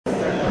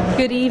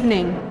Good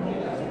evening.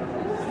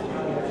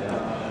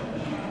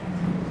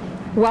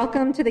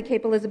 Welcome to the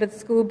Cape Elizabeth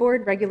School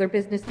Board regular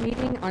business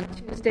meeting on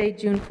Tuesday,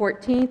 June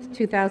 14th,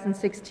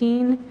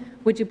 2016.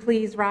 Would you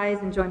please rise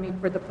and join me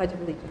for the Pledge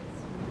of Allegiance?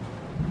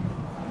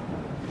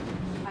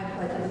 I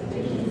pledge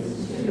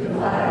allegiance to the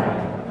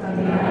flag of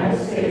the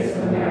United States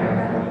of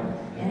America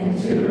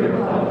and to the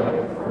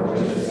republic for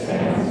which it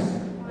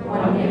stands,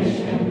 one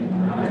nation,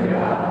 under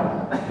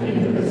God,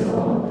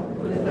 indivisible,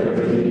 with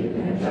liberty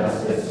and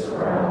justice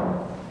for all.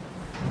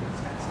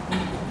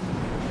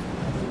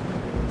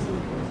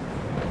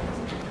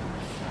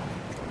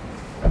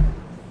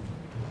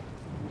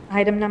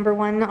 Item number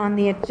 1 on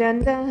the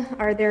agenda.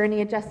 Are there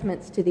any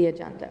adjustments to the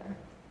agenda?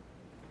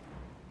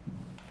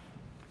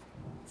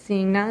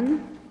 Seeing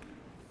none.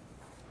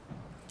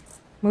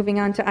 Moving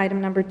on to item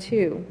number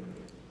 2.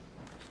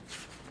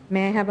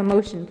 May I have a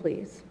motion,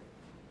 please?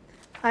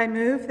 I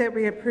move that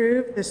we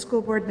approve the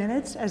school board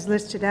minutes as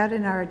listed out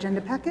in our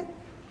agenda packet.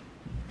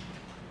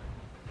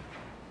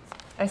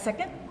 I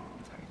second.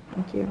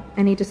 Thank you.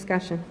 Any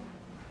discussion?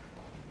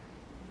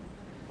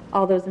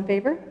 All those in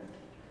favor?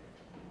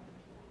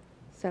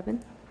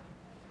 7.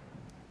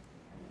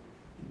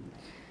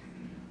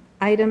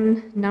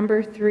 Item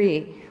number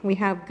 3. We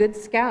have Good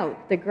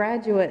Scout, the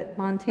graduate,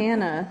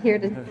 Montana, here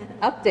to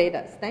update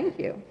us. Thank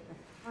you.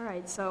 All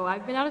right, so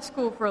I've been out of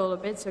school for a little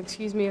bit, so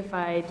excuse me if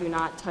I do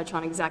not touch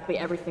on exactly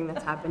everything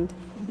that's happened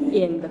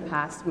in the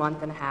past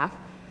month and a half.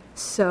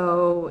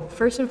 So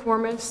first and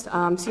foremost,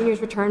 seniors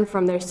returned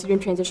from their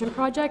student transition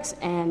projects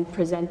and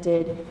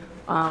presented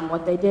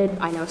what they did.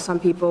 I know some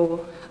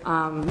people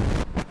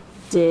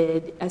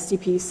did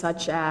STPs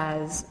such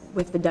as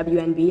with the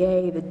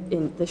WNBA,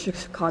 in the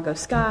Chicago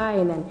Sky,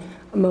 and then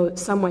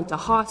some went to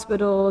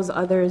hospitals,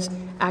 others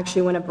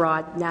actually went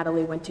abroad.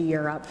 Natalie went to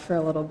Europe for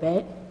a little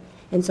bit.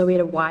 And so we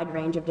had a wide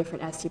range of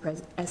different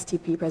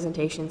STP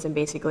presentations, and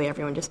basically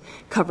everyone just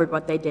covered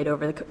what they did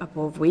over the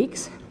couple of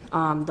weeks.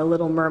 The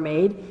Little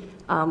Mermaid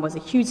was a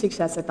huge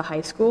success at the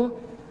high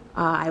school.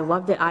 I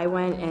loved it. I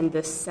went, and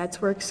the sets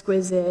were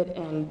exquisite,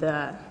 and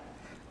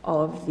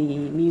all of the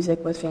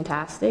music was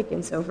fantastic.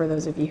 And so for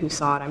those of you who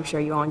saw it, I'm sure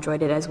you all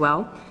enjoyed it as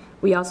well.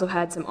 We also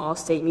had some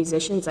all-state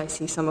musicians. I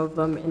see some of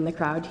them in the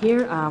crowd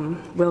here.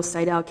 Will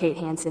Seidel, Kate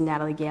Hansen,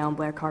 Natalie Gale, and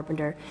Blair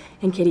Carpenter,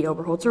 and Kitty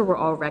Oberholzer were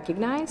all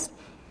recognized.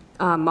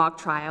 Mock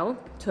Trial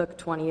took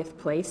 20th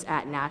place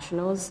at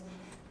Nationals,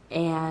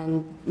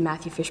 and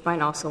Matthew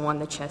Fishbein also won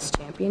the chess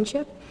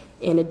championship.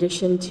 In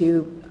addition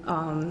to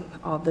all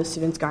of the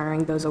students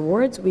garnering those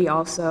awards, we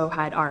also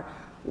had our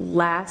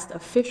last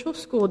official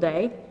school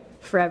day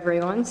for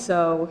everyone,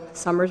 so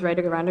summer's right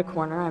around the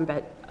corner. I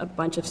bet a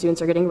bunch of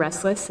students are getting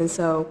restless, and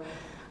so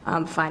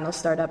finals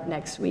start up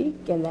next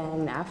week, and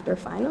then after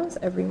finals,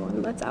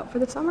 everyone lets out for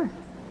the summer.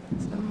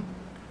 So,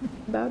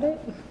 about it.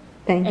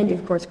 Thank you. And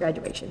of course,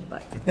 graduation,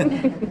 but.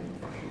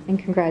 And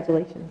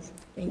congratulations.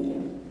 Thank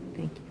you.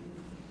 Thank you.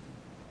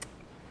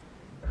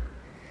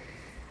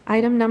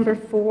 Item number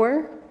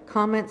 4,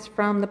 comments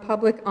from the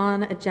public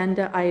on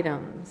agenda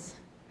items.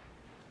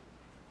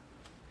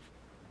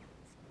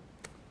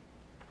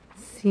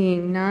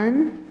 Seeing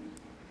none.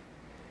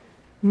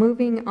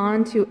 Moving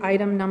on to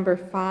item number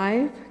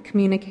 5,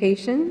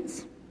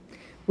 communications.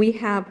 We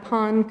have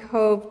Pond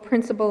Cove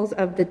Principals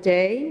of the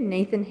Day,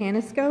 Nathan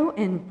Hanisco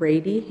and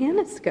Brady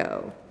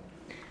Hanisco.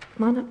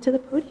 Come on up to the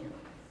podium.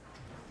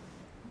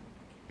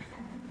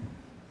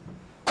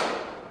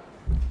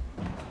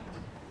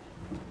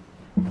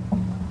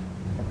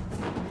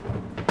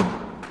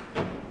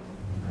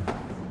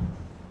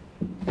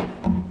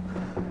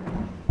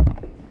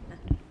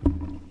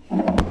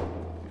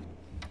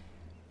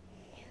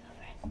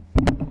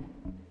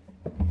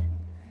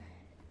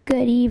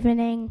 Good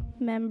evening,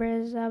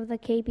 members of the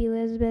Cape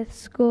Elizabeth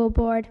School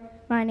Board.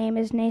 My name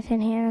is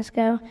Nathan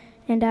Hanisco,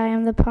 and I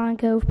am the Pond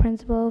Cove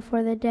Principal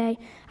for the day.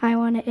 I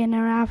won it in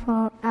a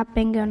raffle at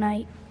Bingo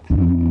Night.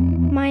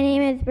 My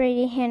name is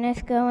Brady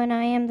Hanisco, and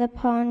I am the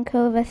Pond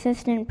Cove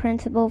Assistant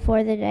Principal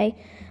for the day.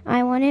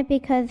 I won it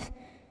because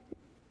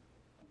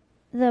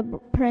the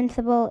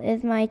principal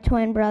is my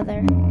twin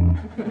brother.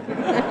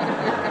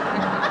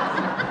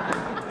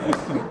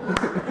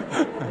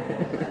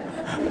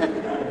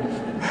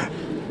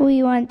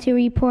 We want to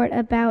report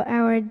about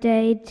our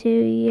day to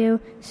you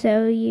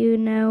so you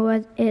know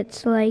what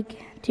it's like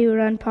to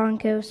run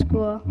Pond Cove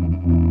School.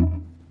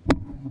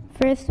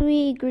 First,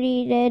 we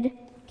greeted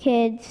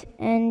kids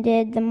and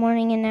did the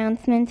morning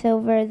announcements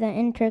over the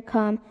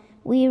intercom.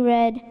 We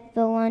read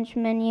the lunch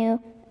menu,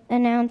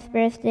 announced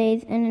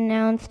birthdays, and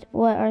announced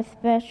what our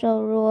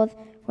special rules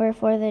were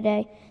for the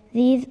day.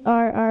 These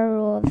are our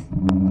rules.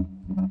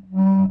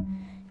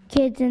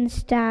 Kids and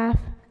staff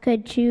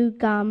could chew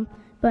gum,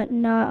 but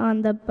not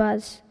on the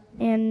bus,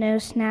 and no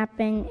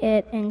snapping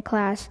it in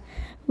class.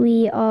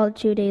 We all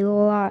chewed a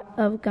lot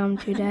of gum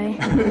today.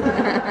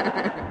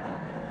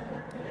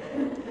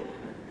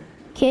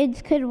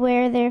 Kids could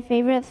wear their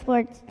favorite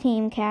sports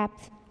team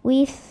caps.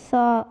 We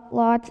saw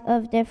lots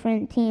of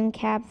different team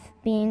caps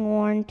being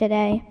worn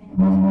today.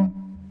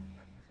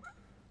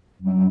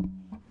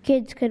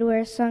 Kids could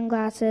wear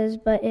sunglasses,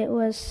 but it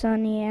was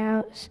sunny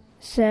out,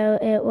 so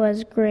it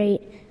was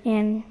great,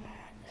 and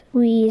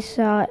we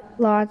saw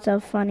lots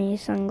of funny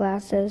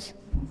sunglasses.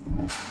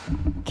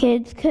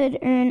 Kids could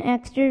earn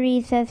extra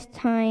recess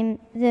time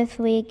this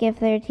week if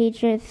their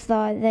teachers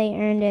thought they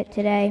earned it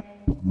today.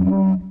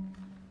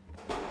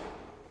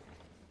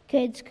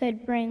 Kids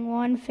could bring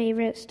one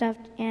favorite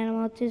stuffed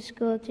animal to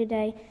school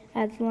today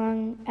as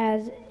long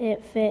as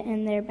it fit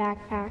in their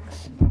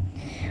backpacks.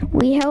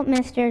 We helped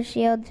Mr.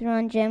 Shields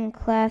run gym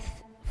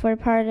class for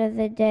part of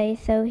the day,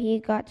 so he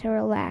got to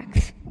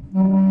relax.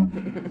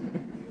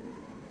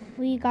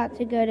 We got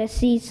to go to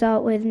Sea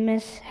Salt with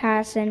Miss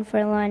Hassan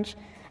for lunch.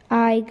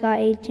 I got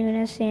a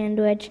tuna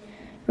sandwich,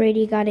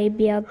 Brady got a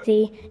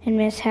BLT, and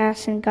Miss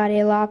Hassan got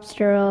a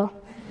lobster roll.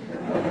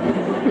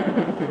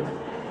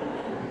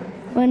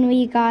 When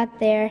we got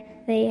there,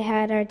 they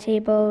had our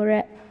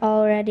table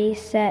already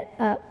set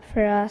up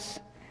for us.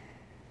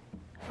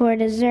 For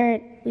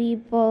dessert, we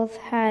both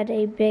had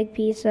a big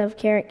piece of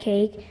carrot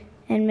cake,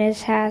 and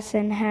Miss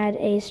Hassan had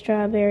a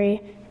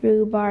strawberry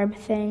rhubarb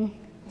thing.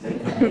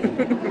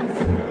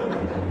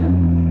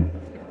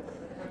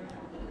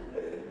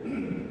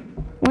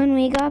 When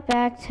we got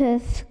back to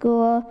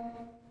school,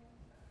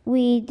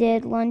 we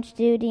did lunch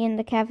duty in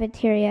the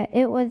cafeteria.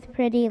 It was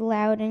pretty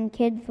loud, and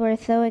kids were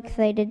so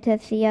excited to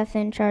see us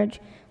in charge.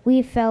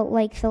 We felt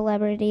like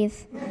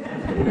celebrities.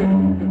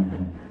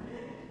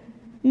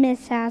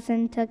 Miss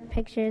Hassan took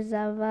pictures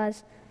of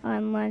us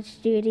on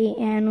lunch duty,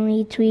 and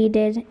we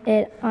tweeted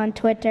it on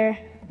Twitter.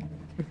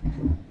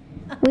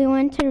 We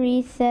went to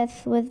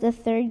recess with the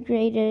third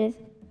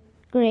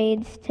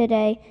grades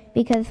today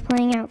because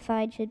playing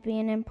outside should be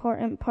an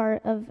important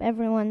part of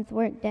everyone's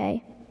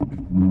workday.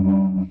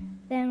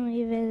 Then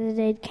we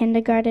visited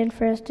kindergarten,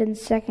 first and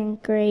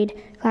second grade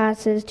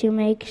classes to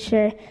make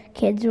sure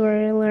kids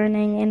were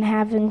learning and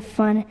having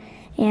fun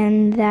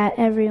and that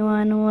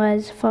everyone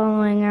was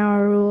following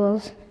our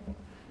rules.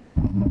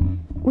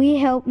 We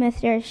helped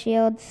Mr.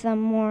 Shields some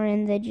more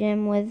in the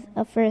gym with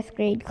a first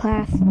grade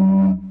class.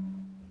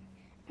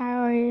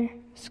 Our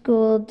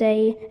school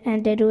day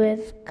ended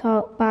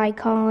by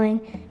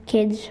calling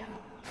kids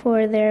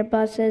for their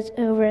buses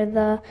over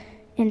the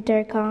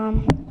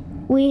intercom.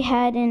 We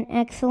had an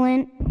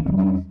excellent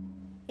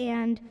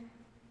and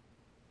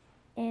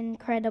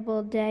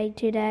incredible day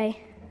today.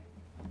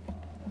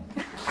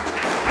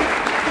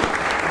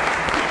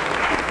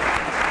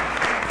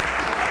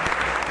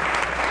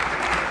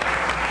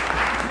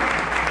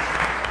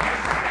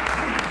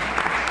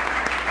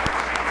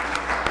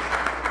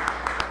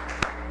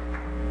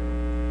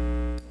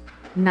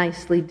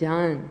 Nicely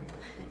done.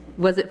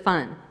 Was it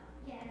fun?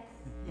 Yes.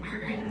 All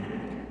right.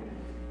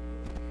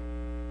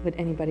 Would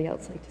anybody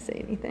else like to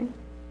say anything?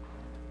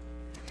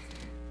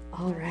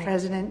 All right.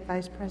 President,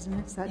 Vice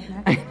President, is that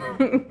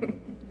next?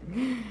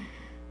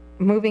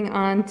 Moving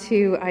on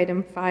to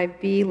item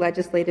 5B,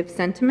 legislative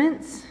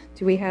sentiments.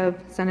 Do we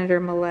have Senator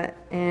Millett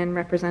and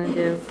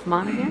Representative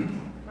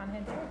Monaghan?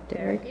 Monaghan,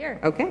 Derek? here.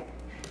 Okay.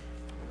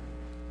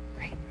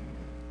 Great.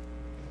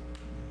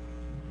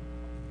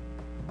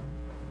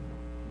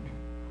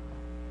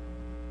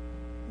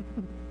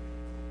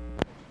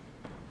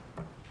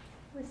 I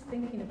was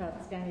thinking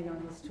about standing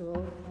on this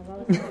stool. I've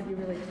always wanted to be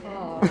really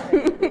tall.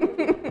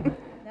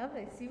 Now that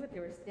I see what they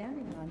were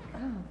standing on,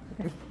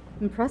 oh,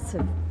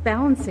 impressive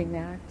balancing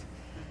act.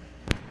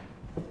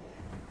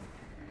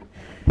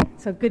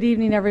 So good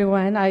evening,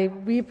 everyone.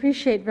 We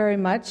appreciate very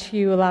much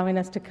you allowing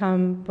us to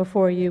come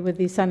before you with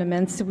these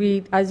sentiments.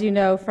 We, as you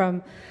know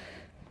from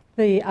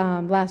the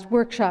last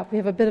workshop, we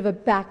have a bit of a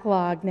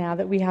backlog now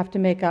that we have to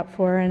make up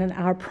for, and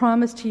our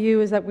promise to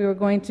you is that we were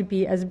going to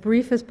be as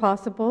brief as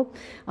possible.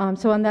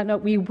 So on that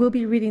note, we will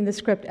be reading the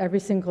script every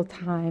single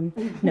time.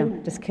 No,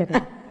 just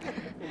kidding.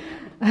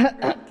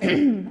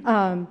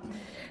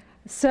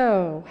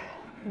 So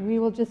we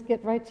will just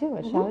get right to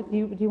it, shall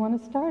we? Do you want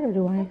to start, or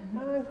do I?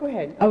 Go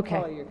ahead.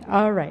 Okay.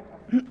 All right.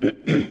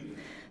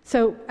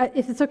 So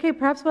if it's okay,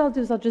 perhaps what I'll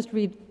do is I'll just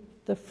read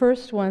the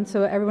first one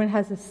so everyone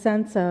has a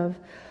sense of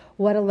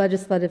what a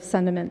legislative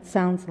sentiment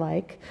sounds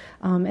like,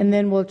 and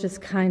then we'll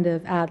just kind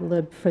of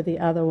ad-lib for the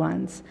other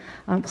ones.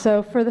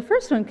 So for the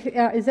first one,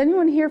 is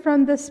anyone here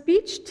from the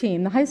speech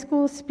team, the high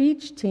school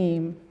speech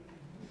team?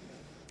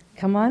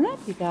 Come on up,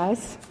 you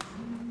guys.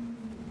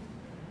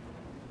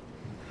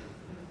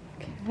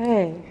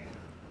 Okay.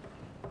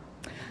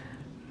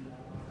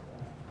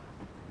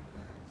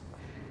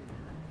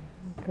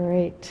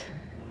 Great.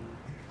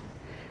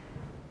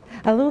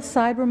 A little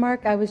side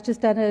remark, I was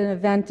just at an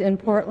event in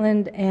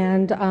Portland,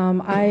 and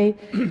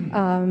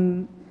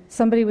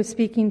somebody was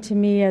speaking to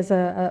me as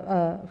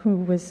who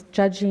was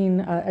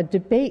judging a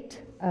debate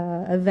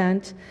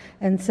event,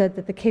 and said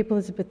that the Cape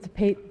Elizabeth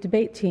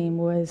debate team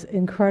was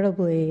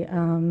incredibly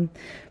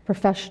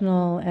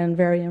professional and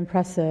very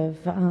impressive.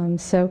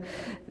 So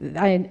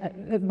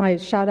my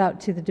shout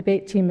out to the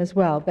debate team as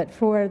well. But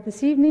for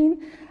this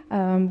evening,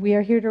 we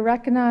are here to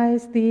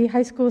recognize the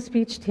high school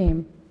speech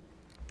team.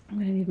 I'm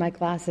going to need my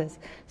glasses.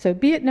 So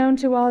be it known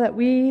to all that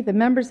we, the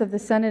members of the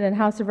Senate and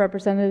House of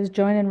Representatives,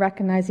 join in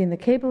recognizing the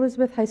Cape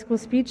Elizabeth High School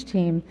speech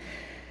team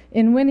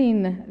in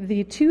winning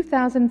the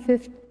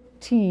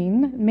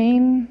 2015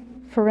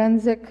 Maine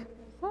Forensic, is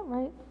that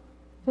right?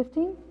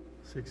 15?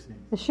 16.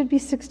 It should be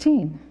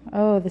 16.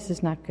 Oh, this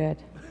is not good.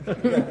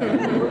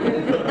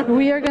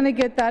 We are going to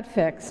get that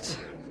fixed.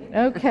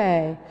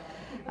 Okay.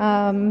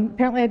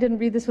 Apparently I didn't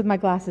read this with my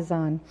glasses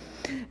on.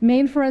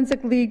 Maine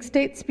Forensic League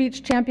State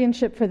Speech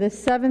Championship for the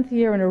 7th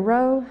year in a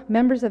row.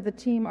 Members of the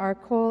team are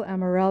Cole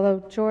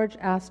Amarello, George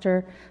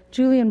Astor,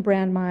 Julian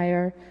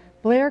Brandmeier,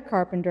 Blair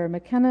Carpenter,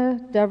 McKenna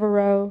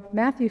Devereaux,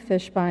 Matthew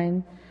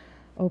Fishbein,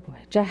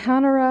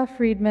 Jahanara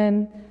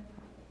Friedman,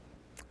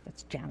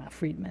 that's Jana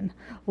Friedman,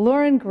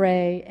 Lauren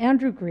Gray,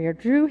 Andrew Greer,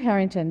 Drew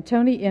Harrington,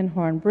 Tony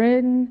Inhorn,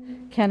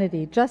 Bryn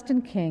Kennedy,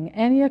 Justin King,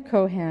 Anya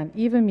Cohan,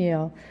 Eva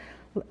Meal,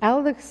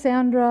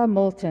 Alexandra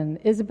Moulton,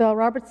 Isabel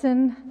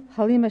Robertson,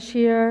 Halima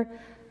Shear,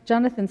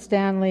 Jonathan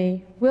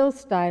Stanley, Will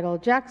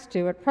Steidel, Jack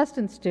Stewart,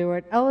 Preston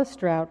Stewart, Ella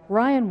Strout,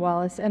 Ryan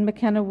Wallace, and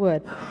McKenna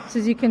Wood. So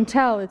as you can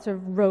tell, it's a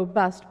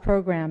robust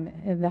program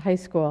in the high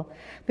school.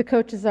 The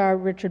coaches are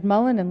Richard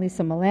Mullen and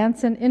Lisa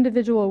Melanson.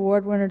 Individual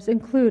award winners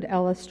include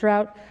Ella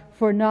Strout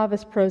for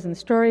novice prose and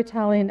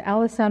storytelling,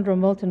 Alessandro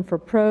Moulton for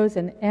prose,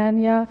 and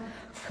Anya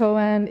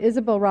Cohen,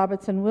 Isabel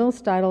Robertson, Will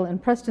Steidel,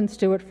 and Preston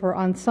Stewart for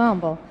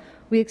ensemble.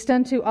 We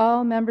extend to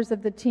all members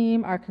of the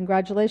team our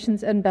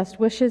congratulations and best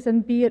wishes,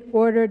 and be it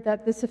ordered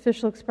that this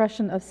official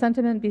expression of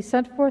sentiment be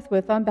sent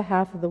forthwith on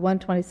behalf of the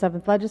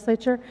 127th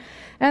Legislature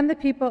and the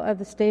people of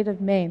the state of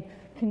Maine.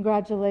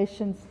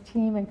 Congratulations,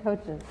 team and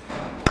coaches.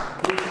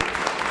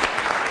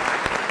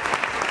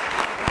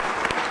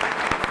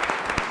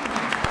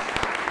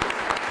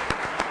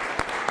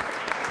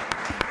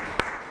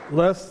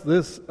 Lest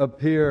this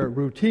appear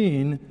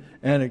routine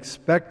and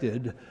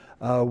expected,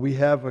 we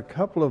have a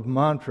couple of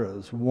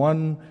mantras,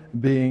 one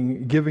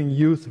being giving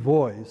youth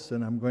voice,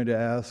 and I'm going to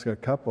ask a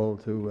couple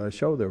to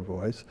show their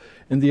voice,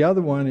 and the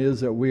other one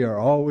is that we are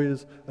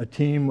always a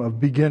team of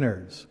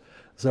beginners.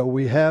 So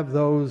we have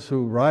those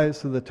who rise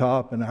to the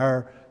top and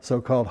are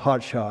so-called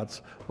hotshots,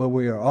 but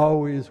we are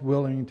always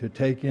willing to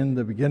take in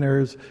the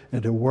beginners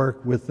and to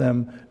work with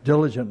them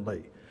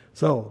diligently.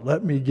 So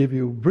let me give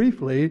you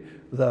briefly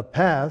the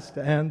past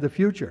and the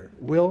future.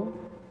 Will?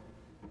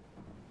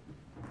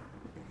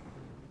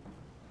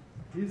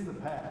 He's the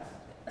past.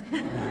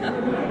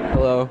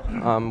 Hello,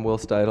 I'm Will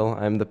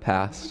Steidel. I'm the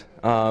past.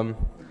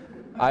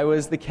 I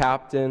was the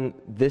captain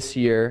this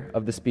year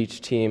of the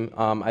speech team.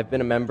 I've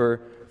been a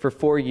member for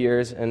 4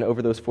 years, and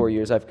over those 4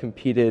 years I've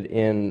competed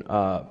in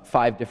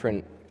 5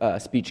 different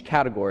speech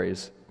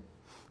categories.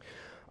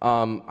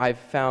 I've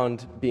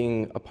found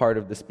being a part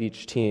of the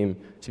speech team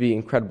to be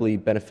incredibly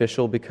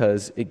beneficial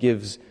because it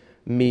gives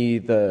me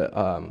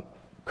the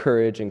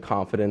courage and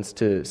confidence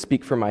to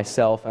speak for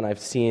myself, and I've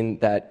seen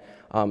that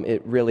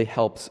it really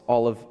helps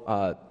all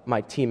of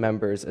my team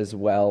members as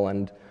well,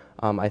 and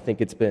I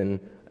think it's been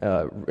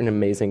an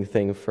amazing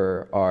thing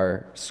for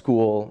our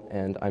school,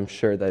 and I'm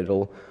sure that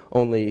it'll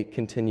only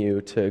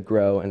continue to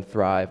grow and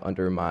thrive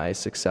under my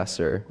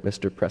successor,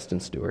 Mr. Preston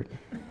Stewart.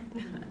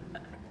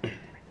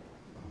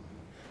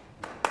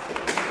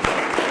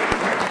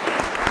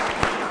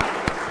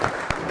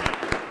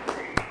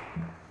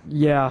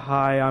 Yeah,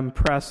 hi, I'm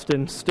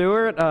Preston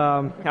Stewart.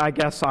 I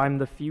guess I'm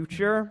the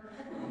future.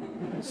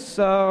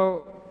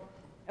 So,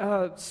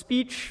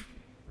 speech,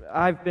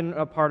 I've been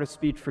a part of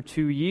speech for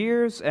 2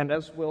 years, and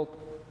as Will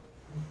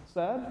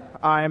said,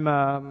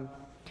 I'm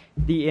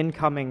the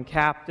incoming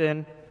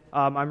captain.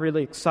 I'm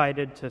really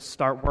excited to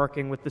start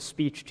working with the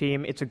speech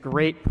team. It's a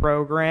great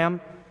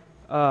program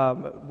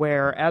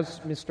where, as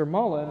Mr.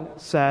 Mullen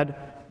said,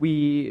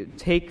 we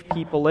take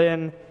people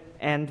in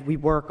and we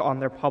work on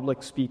their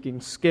public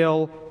speaking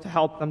skill to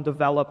help them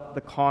develop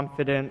the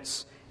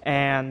confidence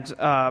and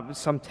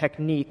some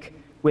technique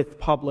with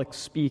public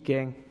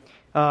speaking.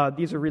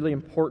 These are really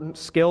important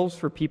skills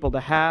for people to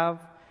have,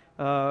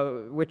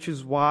 which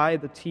is why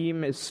the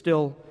team is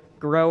still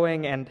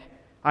growing, and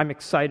I'm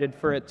excited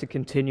for it to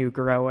continue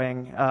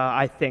growing.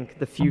 I think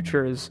the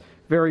future is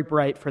very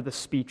bright for the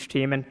speech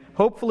team, and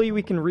hopefully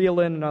we can reel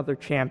in another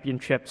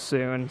championship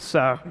soon.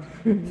 So,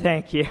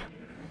 thank you.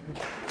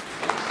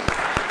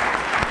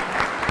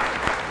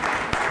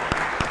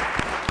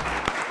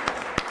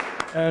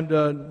 And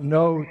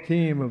no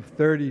team of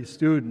 30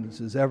 students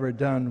is ever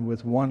done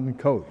with one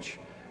coach.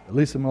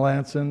 Lisa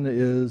Melanson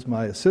is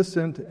my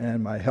assistant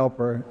and my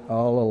helper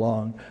all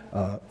along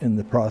in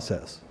the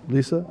process.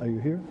 Lisa, are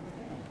you here?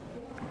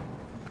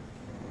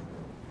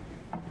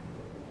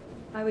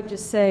 I would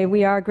just say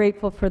we are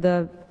grateful for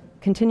the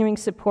continuing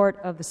support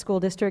of the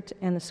school district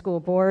and the school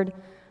board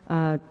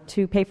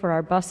to pay for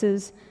our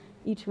buses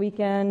each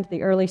weekend,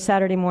 the early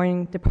Saturday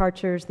morning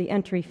departures, the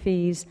entry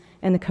fees,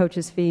 and the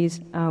coaches' fees.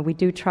 We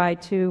do try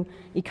to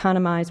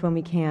economize when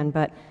we can,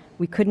 but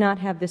we could not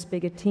have this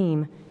big a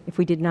team if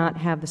we did not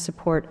have the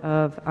support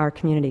of our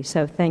community.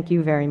 So thank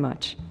you very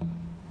much.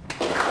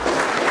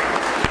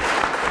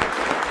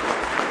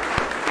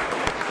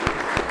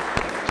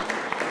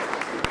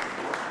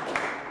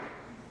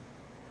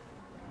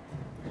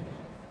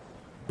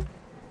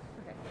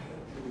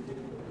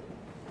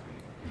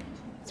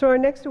 So our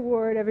next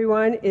award,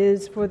 everyone,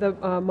 is for the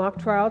mock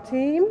trial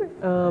team,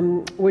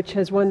 which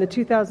has won the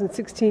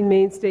 2016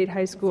 Maine State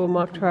High School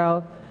mock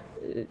trial.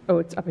 Oh,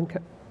 it's up and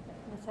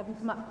Let's have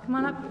them come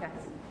on up, you guys.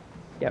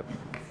 Yep.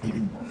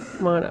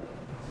 Come on up.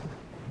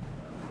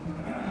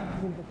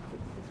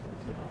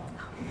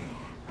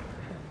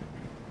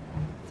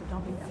 So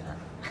don't be nervous.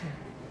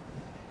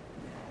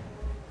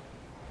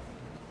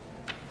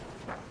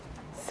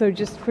 So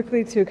just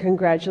quickly to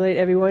congratulate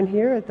everyone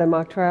here at the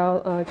Mock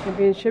Trial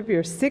Championship,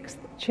 your 6th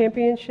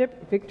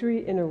championship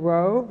victory in a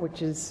row,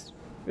 which is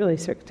really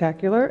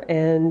spectacular,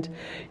 and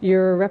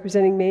you're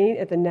representing Maine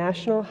at the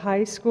National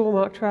High School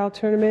Mock Trial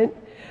Tournament.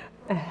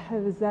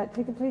 Has that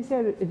taken place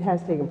yet? It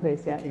has taken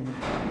place yet.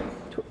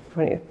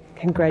 20th.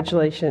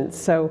 Congratulations.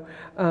 So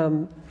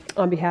on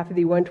behalf of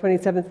the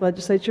 127th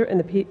Legislature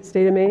and the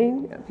state of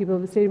Maine, people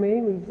of the state of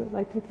Maine, we would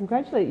like to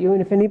congratulate you.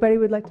 And if anybody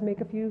would like to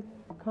make a few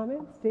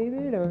comments,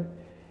 David, or...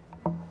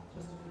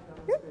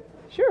 Yeah,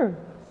 sure.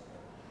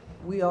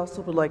 We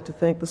also would like to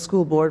thank the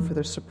school board for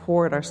their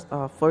support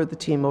for the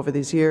team over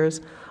these years.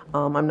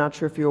 I'm not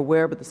sure if you're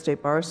aware, but the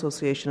State Bar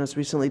Association has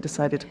recently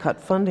decided to cut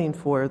funding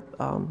for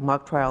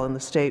mock trial in the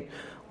state.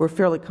 We're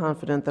fairly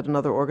confident that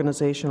another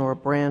organization or a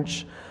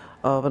branch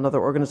of another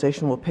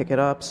organization will pick it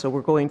up. So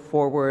we're going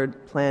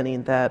forward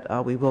planning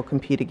that we will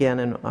compete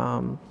again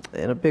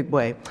in a big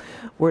way.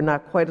 We're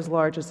not quite as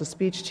large as the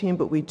speech team,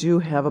 but we do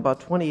have about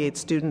 28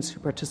 students who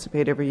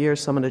participate every year,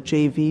 some in a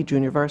JV,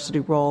 junior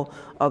varsity role,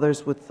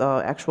 others with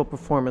actual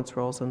performance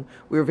roles. And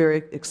we were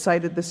very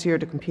excited this year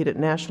to compete at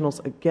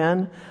nationals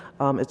again.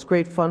 It's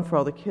great fun for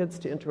all the kids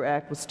to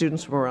interact with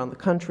students from around the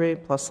country,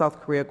 plus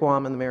South Korea,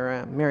 Guam, and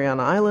the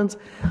Mariana Islands.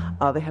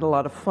 They had a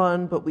lot of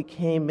fun, but we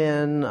came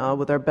in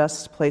with our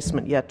best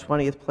placement yet,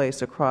 20th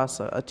place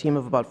across a team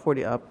of about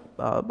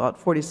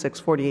 46,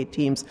 48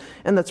 teams,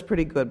 and that's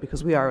pretty good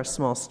because we are a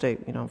small state,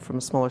 from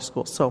a smaller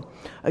school. So,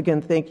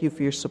 again, thank you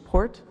for your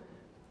support.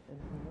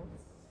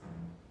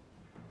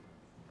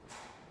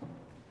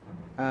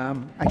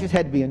 I just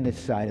had to be on this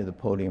side of the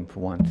podium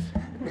for once.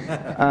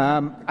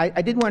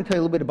 I did want to tell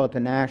you a little bit about the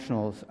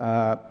Nationals.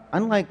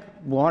 Unlike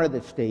a lot of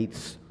the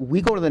states,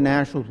 we go to the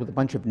Nationals with a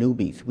bunch of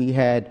newbies. We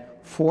had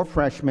 4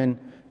 freshmen,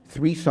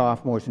 3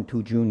 sophomores, and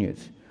 2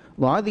 juniors.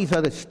 A lot of these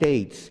other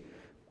states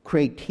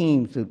create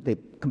teams that they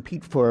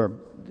compete for.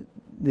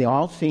 They're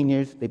all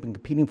seniors. They've been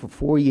competing for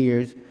 4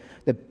 years.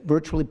 They're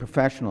virtually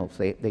professionals.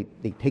 They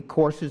take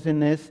courses in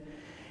this.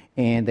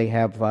 And they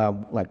have,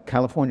 like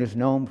California's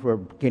known for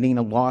getting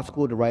a law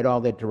school to write all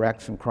their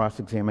directs and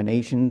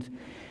cross-examinations.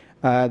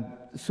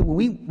 So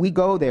we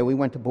go there. We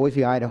went to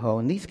Boise, Idaho,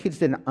 and these kids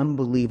did an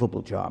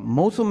unbelievable job.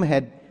 Most of them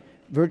had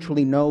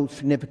virtually no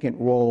significant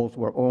roles,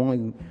 or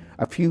only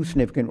a few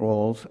significant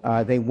roles.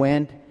 They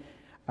went,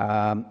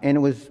 and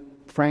it was,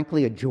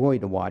 frankly, a joy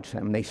to watch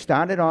them. They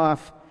started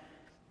off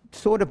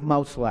sort of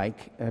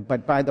mouse-like,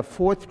 but by the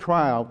 4th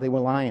trial, they were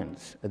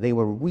lions. They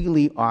were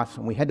really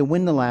awesome. We had to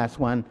win the last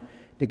one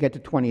to get to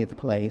 20th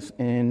place,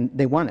 and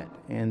they won it.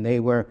 And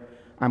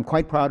I'm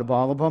quite proud of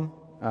all of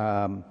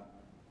them.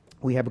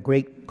 We have a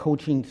great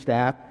coaching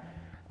staff.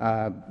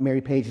 Mary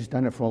Page has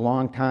done it for a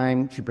long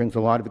time. She brings a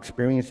lot of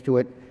experience to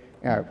it.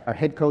 Our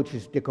head coach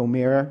is Dick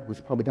O'Meara,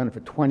 who's probably done it for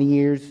 20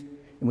 years.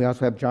 And we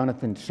also have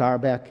Jonathan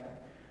Sarbeck,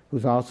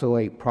 who's also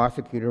a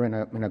prosecutor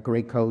and a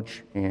great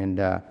coach. And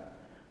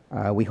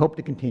we hope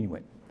to continue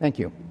it. Thank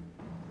you.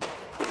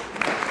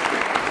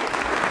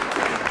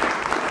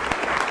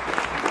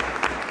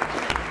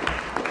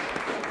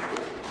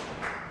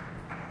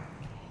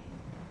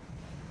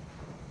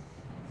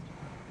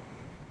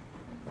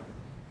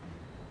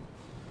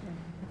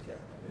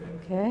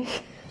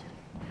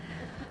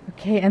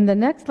 Okay, and the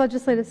next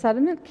legislative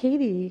settlement,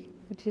 Katie,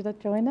 would you like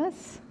to join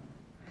us?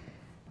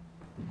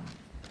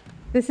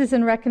 This is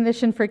in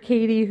recognition for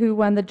Katie, who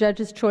won the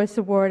Judge's Choice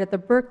Award at the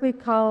Berklee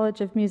College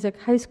of Music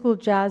High School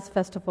Jazz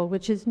Festival,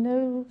 which is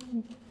no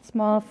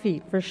small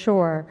feat for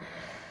sure,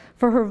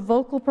 for her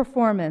vocal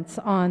performance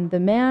on The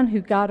Man Who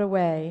Got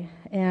Away.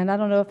 And I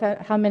don't know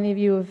how many of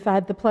you have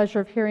had the pleasure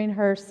of hearing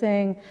her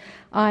sing.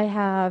 I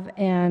have,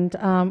 and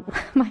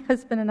my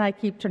husband and I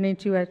keep turning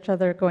to each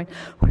other going,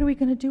 what are we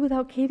going to do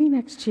without Katie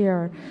next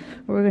year?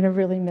 We're going to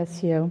really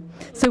miss you.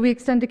 So we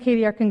extend to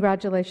Katie our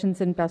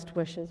congratulations and best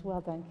wishes.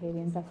 Well done,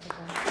 Katie, and best of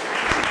luck.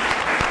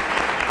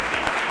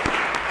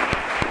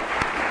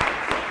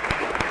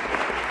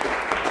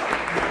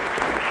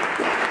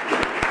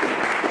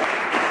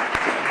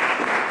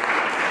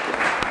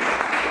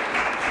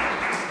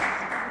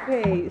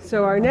 Okay,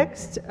 so our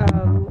next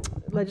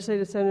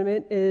legislative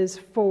settlement is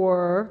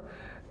for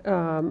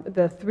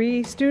the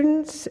 3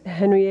 students,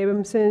 Henry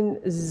Abramson,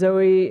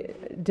 Zoe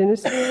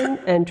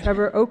Dinisian, and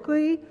Trevor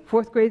Oakley,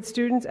 4th grade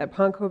students at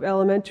Pond Cove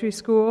Elementary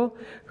School,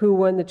 who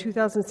won the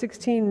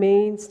 2016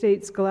 Maine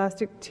State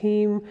Scholastic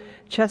Team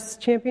Chess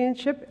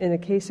Championship in the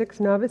K-6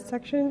 novice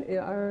section.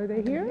 Are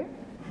they here? You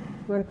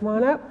want to come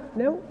on up?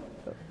 No?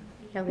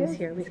 Kelly's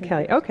here.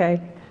 Kelly,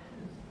 okay.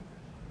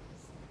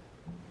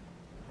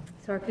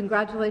 So our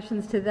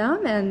congratulations to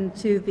them and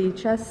to the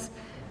chess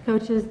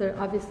coaches.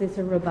 Obviously, it's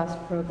a robust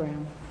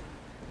program.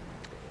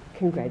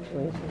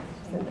 Congratulations.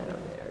 Send that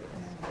on there.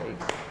 Yes, great.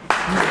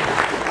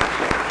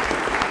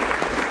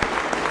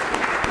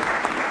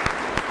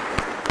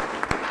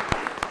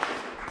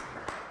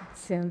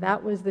 And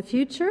that was the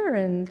future,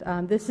 and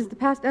this is the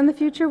past and the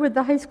future. Would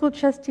the high school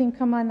chess team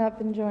come on up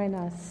and join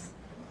us?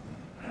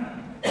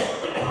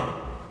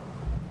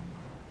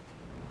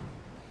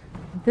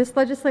 This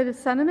legislative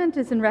sentiment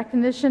is in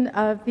recognition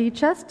of the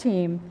chess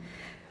team,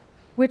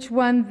 which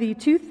won the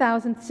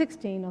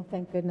 2016, oh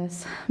thank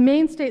goodness,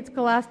 Maine State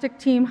Scholastic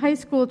Team High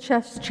School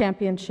Chess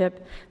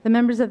Championship. The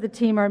members of the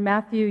team are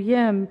Matthew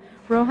Yim,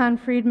 Rohan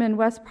Friedman,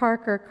 Wes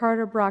Parker,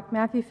 Carter Brock,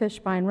 Matthew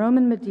Fishbein,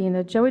 Roman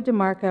Medina, Joey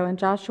DeMarco, and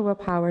Joshua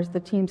Powers. The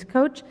team's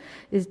coach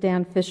is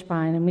Dan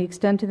Fishbein, and we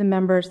extend to the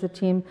members of the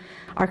team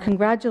our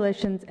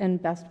congratulations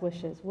and best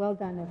wishes. Well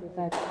done,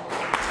 everybody.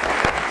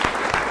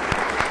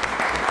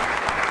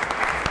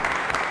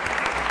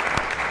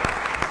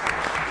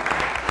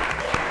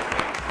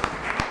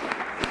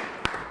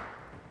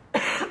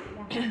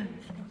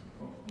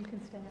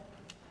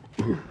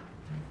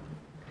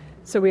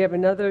 So we have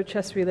another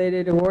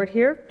chess-related award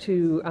here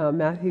to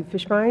Matthew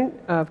Fishbein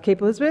of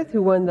Cape Elizabeth,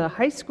 who won the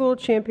high school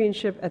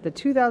championship at the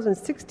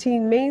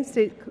 2016 Maine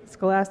State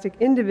Scholastic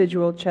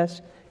Individual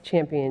Chess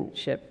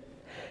Championship.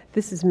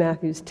 This is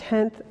Matthew's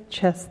 10th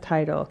chess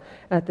title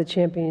at the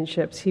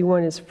championships. He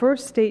won his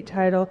first state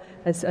title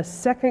as a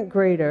second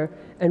grader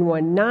and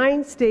won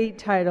 9 state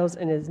titles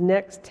in his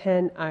next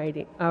 10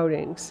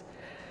 outings.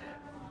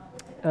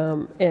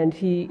 And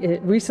he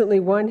recently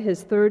won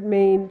his third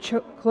Maine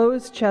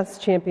closed chess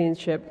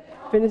championship,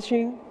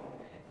 finishing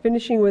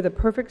with a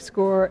perfect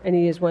score, and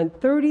he has won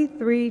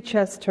 33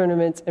 chess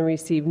tournaments and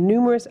received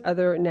numerous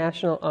other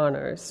national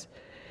honors.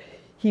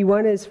 He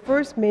won his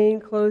first Maine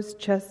closed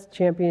chess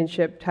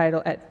championship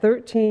title at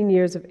 13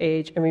 years of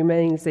age and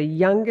remains the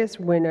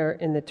youngest winner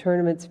in the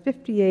tournament's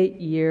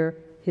 58-year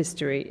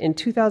history. In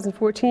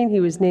 2014, he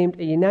was named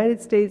a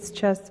United States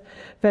Chess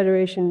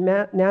Federation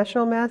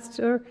National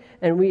Master,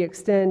 and we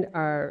extend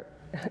our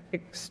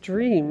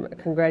extreme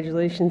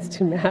congratulations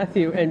to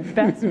Matthew and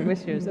best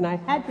wishes. And I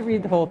had to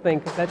read the whole thing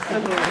because that's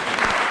unbelievable.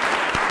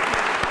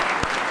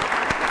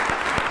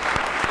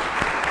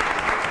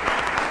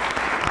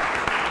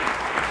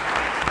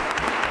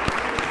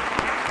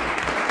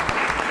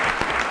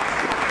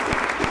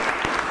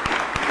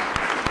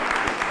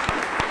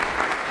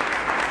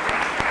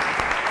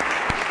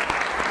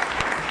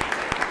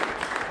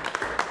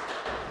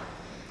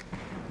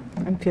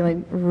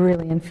 Feeling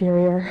really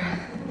inferior.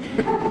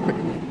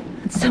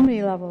 On so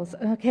many levels.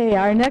 Okay,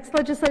 our next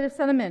legislative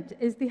sentiment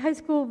is the high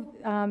school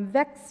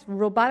VEX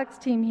robotics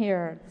team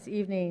here this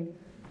evening.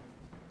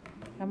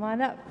 Come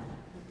on up.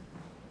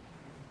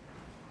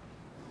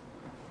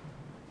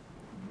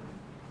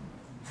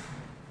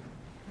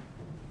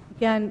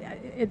 Again,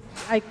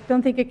 I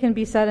don't think it can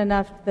be said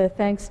enough, the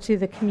thanks to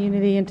the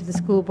community and to the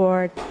school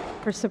board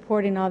for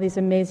supporting all these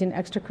amazing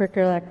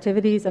extracurricular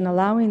activities and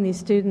allowing these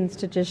students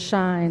to just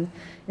shine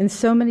in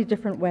so many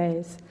different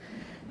ways.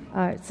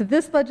 So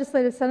this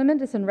legislative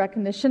sentiment is in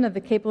recognition of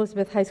the Cape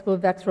Elizabeth High School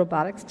VEX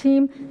robotics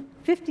team,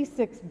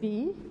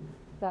 56B, is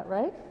that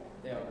right?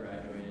 They all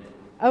graduated.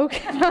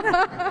 Okay.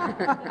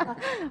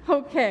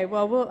 Okay,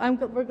 well,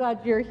 we're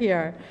glad you're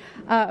here.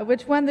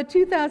 Which won the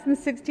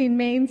 2016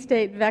 Maine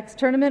State VEX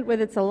tournament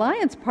with its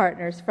alliance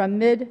partners from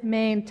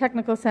Mid-Maine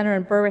Technical Center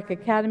and Berwick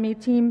Academy.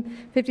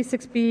 Team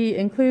 56B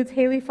includes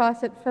Haley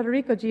Fawcett,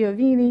 Federico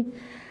Giovini,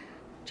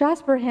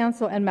 Jasper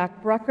Hansel, and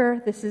Mac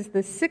Brucker. This is the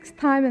 6th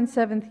time in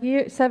 7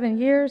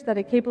 years that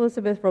a Cape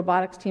Elizabeth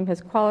robotics team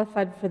has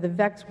qualified for the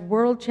VEX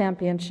World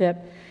Championship,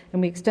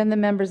 and we extend the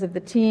members of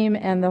the team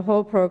and the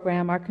whole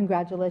program our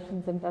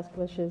congratulations and best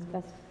wishes.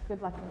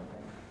 Good luck, everybody.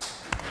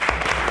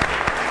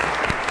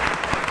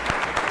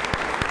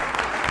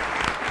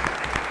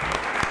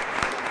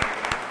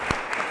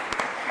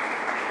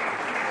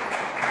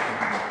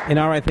 In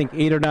our, I think,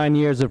 8 or 9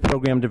 years of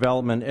program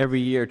development, every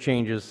year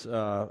changes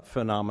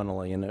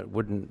phenomenally, and it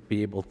wouldn't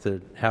be able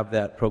to have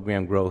that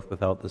program growth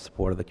without the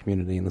support of the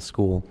community and the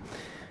school.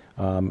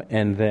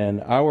 And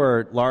then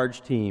our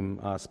large team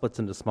splits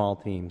into small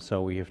teams,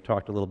 so we have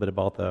talked a little bit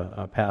about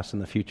the past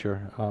and the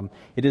future.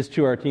 It is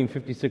true our Team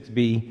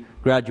 56B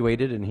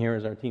graduated, and here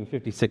is our Team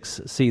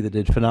 56C that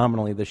did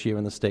phenomenally this year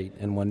in the state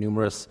and won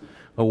numerous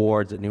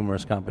awards at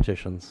numerous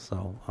competitions.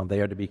 So they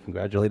are to be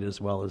congratulated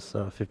as well as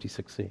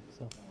 56C.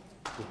 So.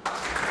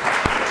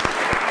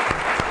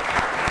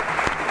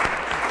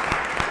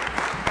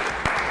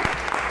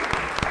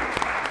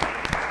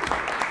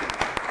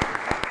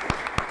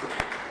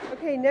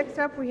 Okay, next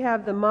up we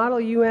have the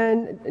Model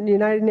UN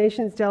United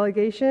Nations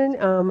delegation.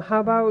 How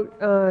about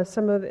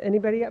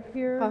anybody up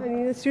here?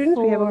 Any of the students?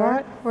 We have a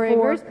lot. For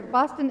a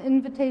Boston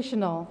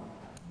Invitational.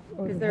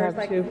 Because there's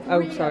like two. three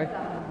Oh, sorry. of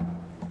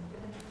them.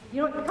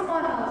 You know what? Come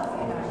on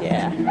up.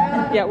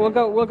 Yeah. Yeah, we'll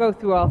go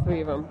through all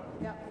three of them.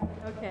 Yeah.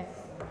 Okay.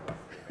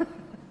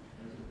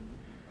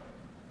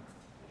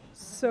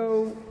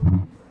 So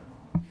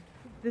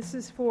This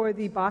is for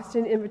the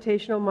Boston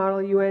Invitational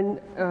Model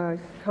UN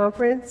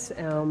Conference.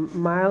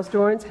 Miles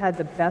Dorrance had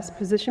the best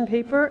position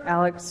paper.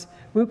 Alex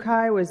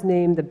Mukai was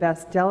named the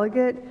best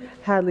delegate.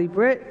 Hadley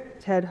Britt,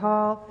 Ted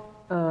Hall,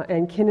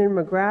 and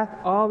Kinnan McGrath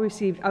all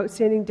received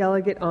outstanding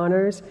delegate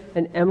honors,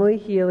 and Emily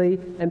Healy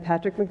and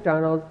Patrick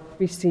McDonald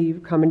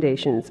received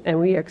commendations.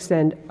 And we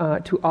extend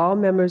to all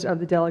members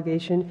of the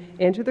delegation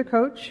and to the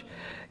coach,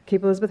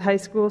 Cape Elizabeth High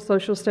School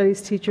social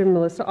studies teacher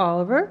Melissa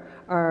Oliver,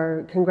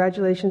 our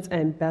congratulations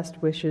and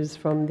best wishes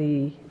from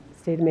the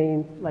State of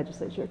Maine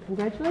Legislature.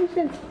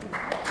 Congratulations.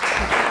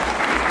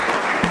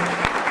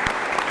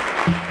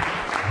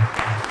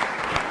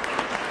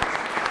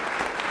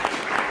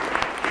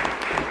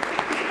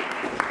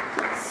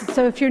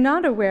 So if you're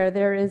not aware,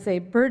 there is a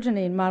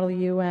burgeoning Model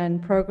UN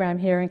program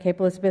here in Cape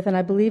Elizabeth, and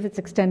I believe it's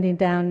extending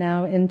down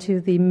now into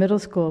the middle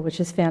school, which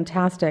is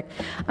fantastic.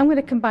 I'm going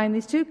to combine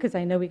these two because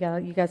I know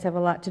you guys have a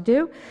lot to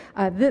do.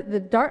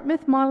 The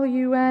Dartmouth Model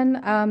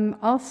UN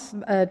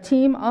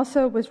team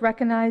also was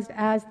recognized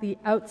as the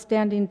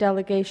outstanding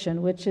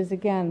delegation, which is,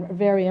 again, a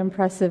very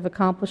impressive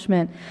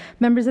accomplishment.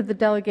 Members of the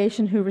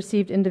delegation who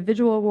received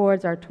individual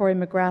awards are Tori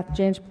McGrath,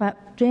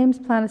 James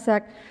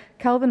Planasek,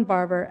 Kelvin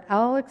Barber,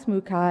 Alex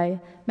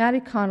Mukai, Maddie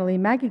Connolly,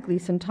 Maggie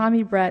Gleason,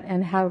 Tommy Brett,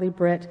 and Hadley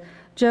Britt.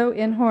 Joe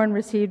Inhorn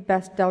received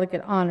Best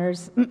Delegate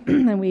Honors,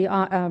 and we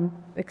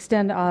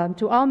extend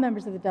to all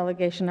members of the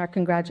delegation our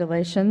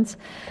congratulations.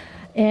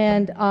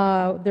 And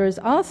there's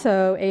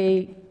also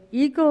a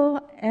Eagle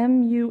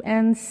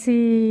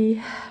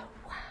MUNC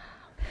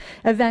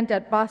event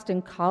at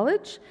Boston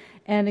College.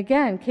 And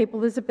again, Cape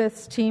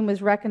Elizabeth's team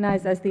was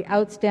recognized as the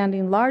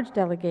outstanding large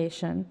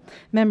delegation.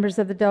 Members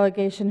of the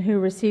delegation who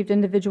received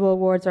individual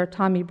awards are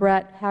Tommy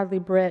Brett, Hadley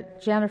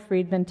Britt, Jana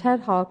Friedman, Ted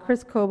Hall,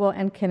 Chris Coble,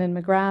 and Kinnan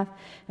McGrath.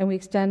 And we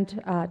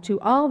extend to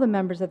all the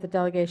members of the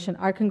delegation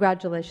our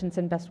congratulations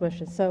and best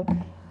wishes. So,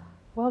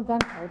 well done,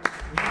 Coach.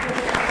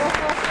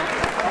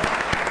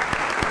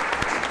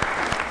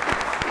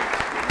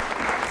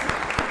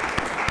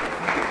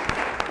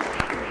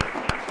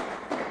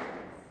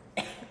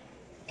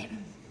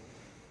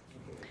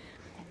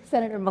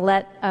 Senator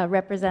Millett,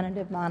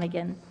 Representative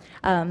Monaghan.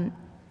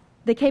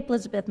 The Cape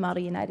Elizabeth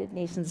Model United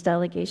Nations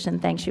delegation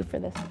thanks you for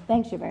this.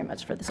 Thanks you very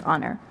much for this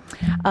honor.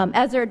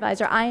 As their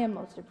advisor, I am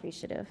most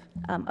appreciative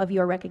of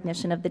your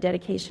recognition of the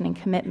dedication and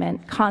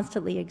commitment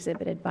constantly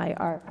exhibited by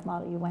our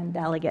Model UN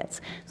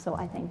delegates. So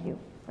I thank you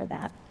for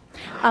that.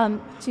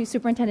 To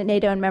Superintendent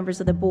Nadeau and members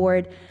of the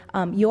board,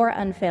 your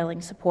unfailing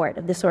support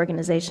of this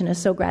organization is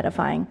so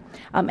gratifying.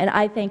 And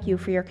I thank you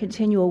for your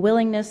continual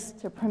willingness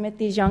to permit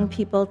these young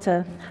people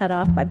to head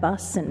off by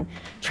bus and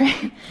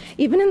train,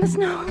 even in the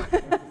snow,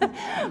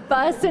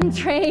 bus and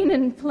train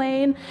and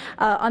plane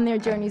on their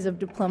journeys of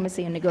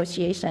diplomacy and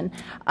negotiation.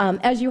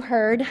 As you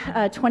heard,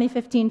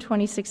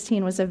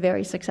 2015-2016 was a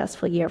very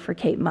successful year for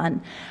Cape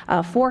Mun.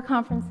 4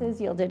 conferences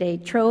yielded a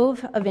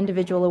trove of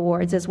individual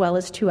awards as well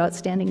as 2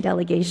 outstanding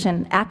delegation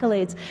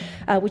accolades,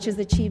 which is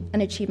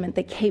an achievement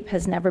that Cape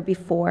has never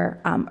before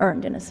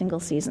earned in a single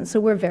season. So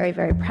we're very,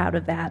 very proud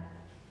of that.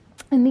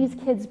 And these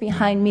kids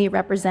behind me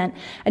represent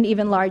an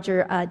even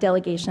larger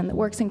delegation that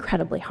works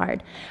incredibly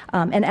hard.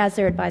 And as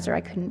their advisor,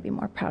 I couldn't be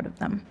more proud of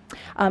them.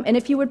 And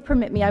if you would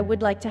permit me, I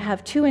would like to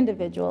have 2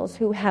 individuals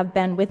who have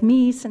been with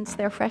me since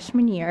their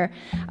freshman year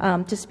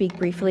to speak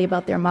briefly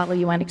about their Model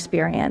UN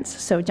experience.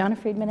 So Jana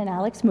Friedman and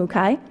Alex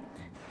Mukai.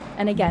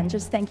 And again,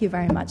 just thank you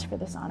very much for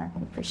this honor.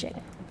 We appreciate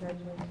it.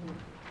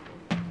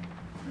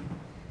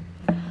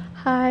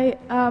 Hi,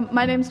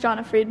 my name is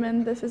Jana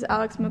Friedman. This is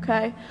Alex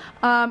Mukai.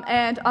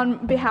 And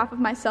on behalf of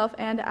myself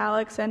and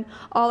Alex and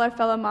all our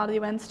fellow Model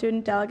UN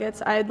student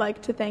delegates, I'd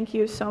like to thank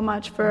you so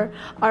much for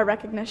our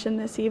recognition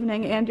this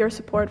evening and your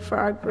support for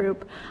our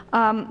group.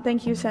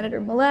 Thank you, Senator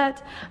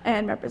Millett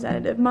and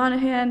Representative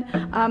Monaghan.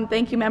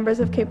 Thank you, members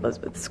of Cape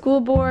Elizabeth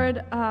School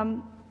Board.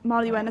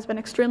 Model UN has been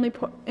extremely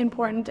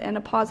important and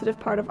a positive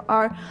part of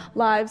our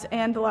lives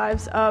and the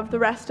lives of the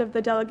rest of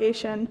the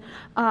delegation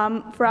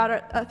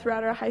throughout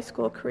our high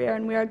school career,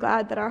 and we are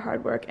glad that our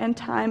hard work and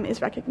time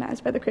is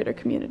recognized by the greater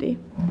community.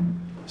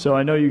 So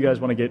I know you guys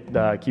want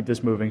to keep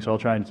this moving, so I'll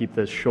try and keep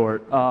this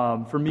short.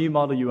 For me,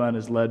 Model UN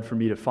has led for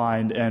me to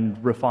find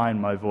and refine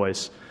my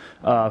voice.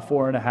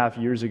 4.5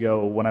 years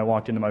ago, when I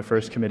walked into my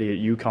first committee at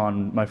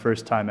UConn, my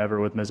first time ever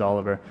with Ms.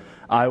 Oliver,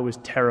 I was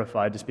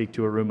terrified to speak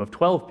to a room of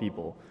 12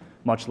 people,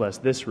 much less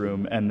this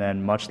room, and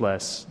then much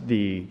less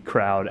the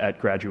crowd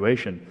at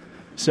graduation.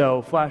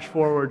 So flash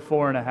forward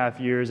 4.5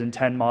 years and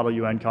 10 Model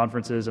UN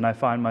conferences, and I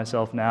find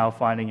myself now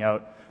finding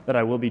out that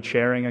I will be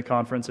chairing a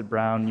conference at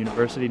Brown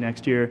University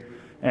next year.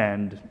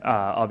 And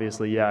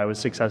obviously, I was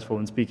successful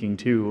in speaking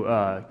to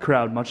a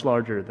crowd much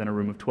larger than a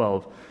room of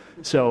 12.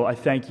 So I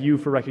thank you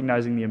for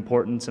recognizing the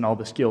importance and all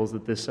the skills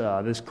that this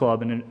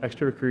club and an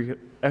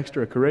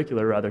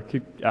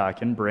extracurricular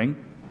can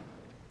bring.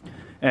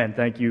 And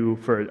thank you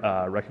for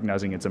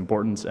recognizing its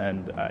importance.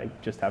 And I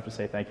just have to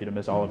say thank you to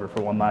Ms. Oliver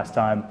for one last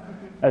time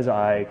as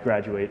I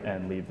graduate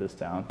and leave this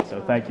town.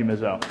 So thank you,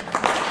 Ms. O.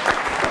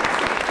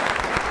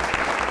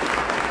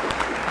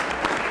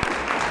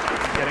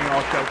 Getting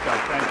all choked up.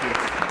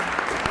 Thank you.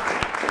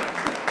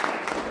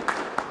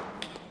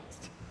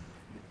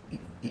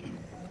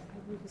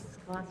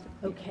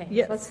 Okay,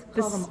 Yes, let's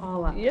call them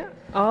all up. Yeah,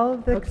 all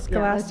of the Okay, yeah,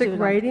 scholastic let's do it all.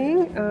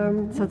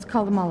 writing. So let's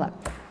call them all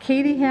up.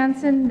 Katie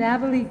Hansen,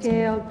 Natalie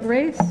Gale,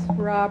 Grace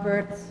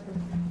Roberts,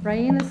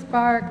 Raina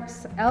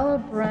Sparks, Ella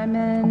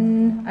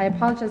Bremen, I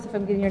apologize if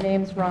I'm getting your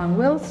names wrong,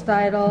 Will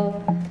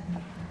Steidel,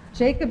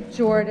 Jacob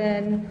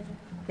Jordan.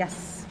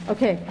 Yes,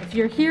 okay, if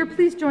you're here,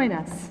 please join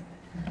us.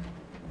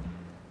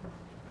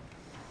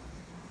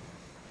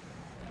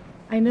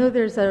 I know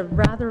there's a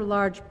rather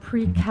large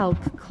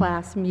pre-calc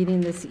class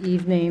meeting this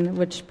evening,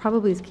 which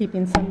probably is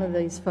keeping some of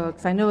these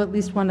folks, I know at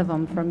least one of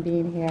them, from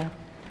being here.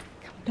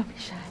 Come, don't be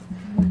shy.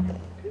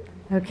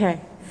 Okay.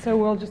 So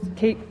we'll just,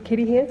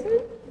 Katie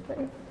Hansen?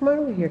 Come on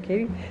over here,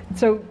 Katie.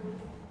 So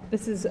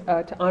this is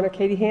to honor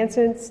Katie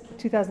Hansen's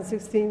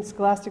 2016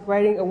 Scholastic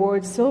Writing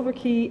Award Silver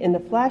Key in the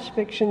Flash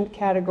Fiction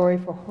category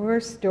for her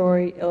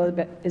story,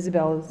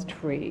 Isabella's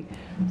Tree.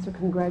 So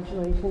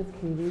congratulations,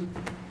 Katie.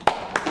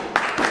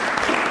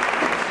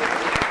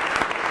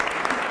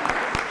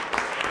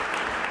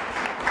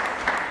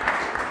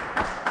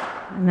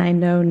 And I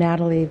know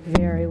Natalie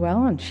very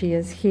well, and she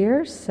is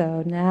here.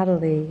 So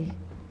Natalie,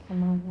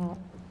 come on up.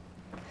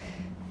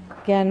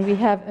 Again, we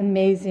have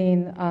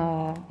amazing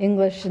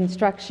English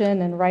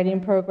instruction and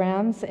writing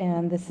programs,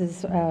 and this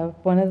is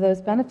one of those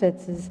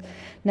benefits is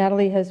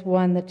Natalie has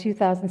won the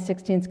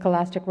 2016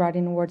 Scholastic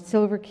Writing Award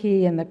Silver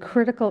Key in the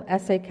critical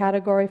essay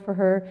category for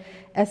her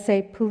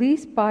essay,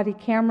 Police Body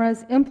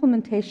Cameras,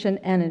 Implementation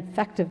and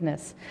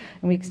Effectiveness.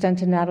 And we extend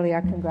to Natalie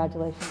our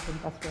congratulations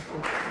and best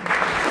wishes.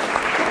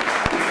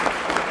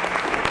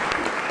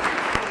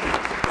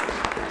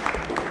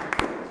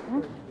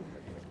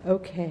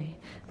 Okay,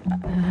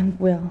 and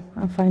Will,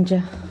 I'll find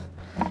you.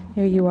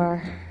 Here you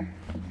are.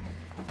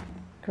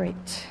 Great.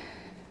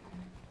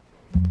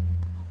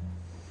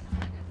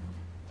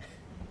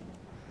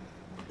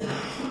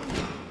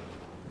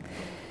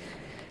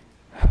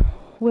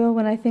 Will,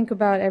 when I think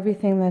about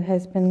everything that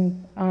has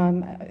been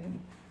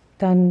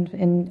done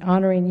in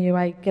honoring you,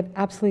 I get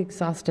absolutely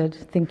exhausted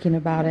thinking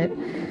about it.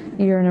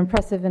 You're an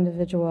impressive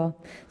individual.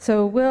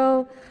 So,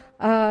 Will,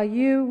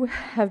 you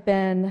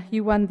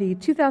won the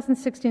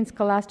 2016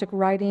 Scholastic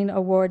Writing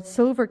Award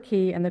Silver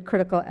Key in the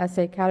critical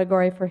essay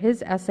category for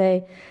his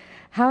essay,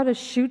 How to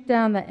Shoot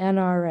Down the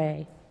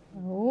NRA.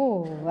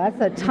 Oh,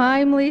 that's a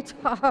timely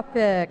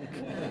topic.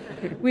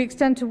 We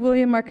extend to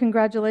William our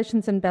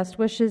congratulations and best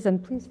wishes,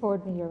 and please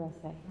forward me your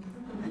essay.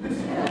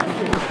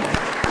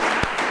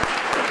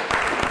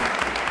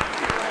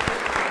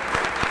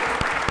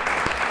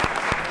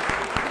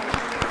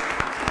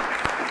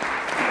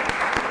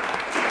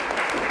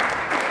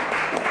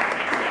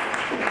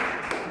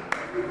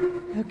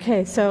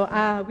 Okay, so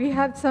we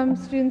have some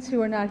students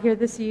who are not here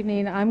this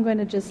evening. I'm going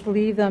to just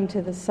leave them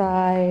to the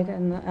side,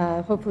 and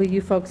hopefully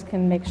you folks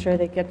can make sure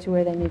they get to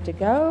where they need to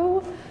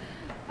go.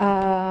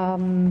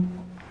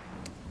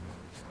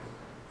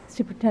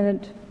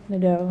 Superintendent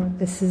Nadeau,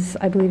 this is,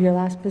 I believe, your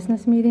last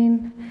business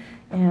meeting,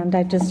 and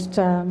I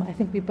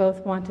think we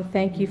both want to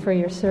thank you for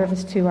your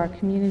service to our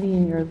community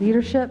and your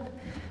leadership.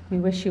 We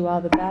wish you all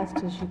the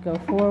best as you go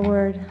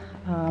forward.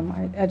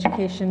 Our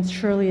education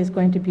surely is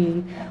going to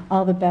be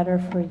all the better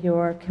for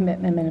your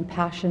commitment and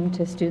passion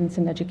to students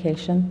and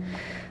education.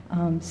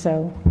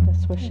 So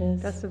best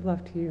wishes. Best of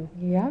luck to you.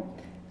 Yeah.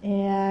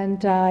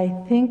 And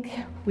I think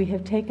we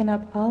have taken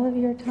up all of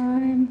your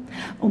time.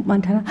 Oh,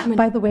 Montana,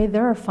 by the way,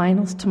 there are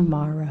finals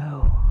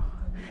tomorrow.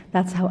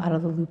 That's how out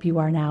of the loop you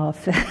are now.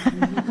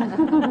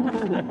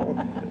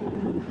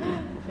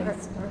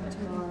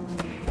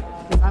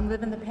 I'm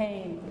living the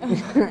pain.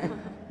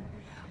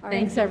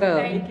 Thanks, everyone.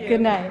 Thank you.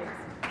 Good night.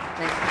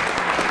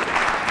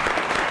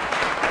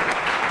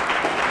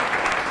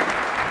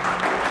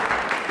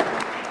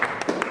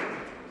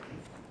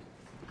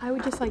 I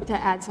would just like to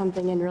add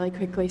something in really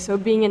quickly. So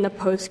being in the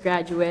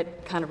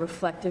postgraduate kind of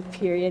reflective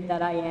period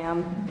that I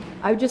am,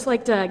 I would just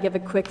like to give a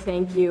quick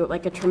thank you,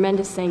 like a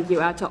tremendous thank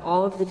you out to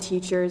all of the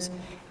teachers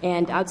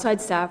and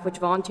outside staff which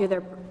volunteer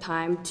their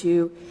time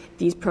to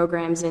these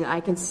programs, and I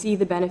can see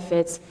the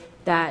benefits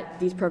that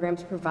these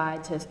programs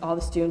provide to all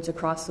the students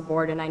across the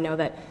board, and I know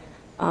that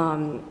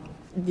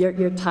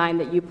your time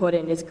that you put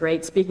in is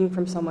great. Speaking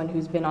from someone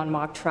who's been on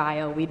mock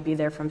trial, we'd be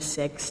there from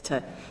 6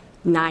 to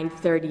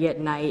 9:30 at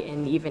night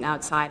and even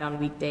outside on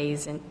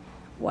weekdays and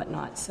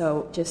whatnot.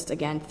 So just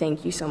again,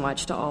 thank you so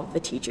much to all the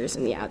teachers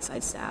and the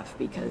outside staff,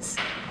 because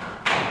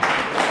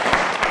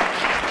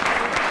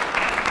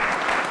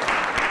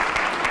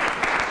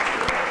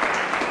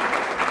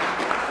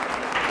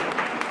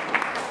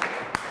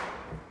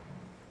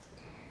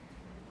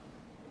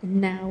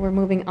now we're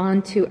moving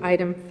on to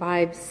item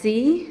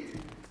 5C,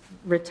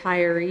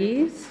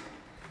 retirees.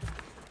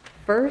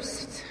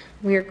 First,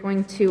 we are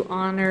going to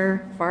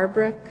honor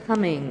Barbara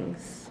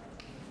Cummings.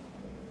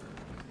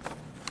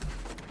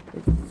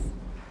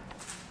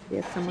 She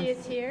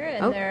is here,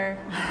 and there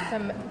are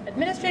some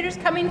administrators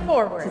coming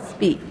forward. To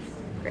speak.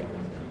 Great.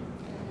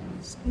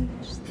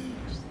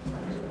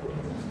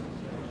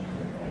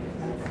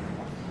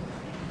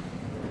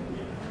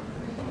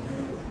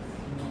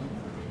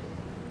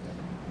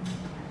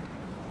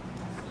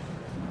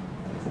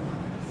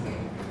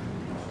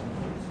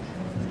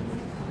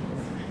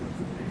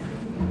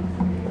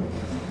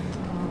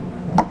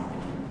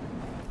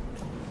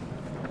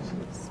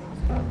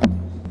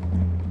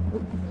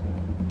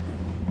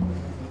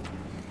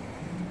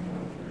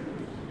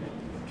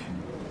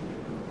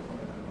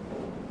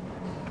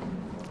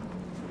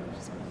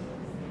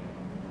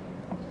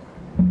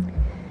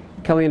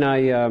 Kelly and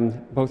I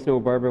both know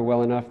Barbara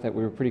well enough that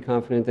we were pretty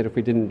confident that if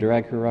we didn't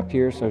drag her up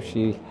here, so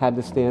she had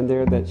to stand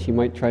there, that she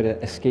might try to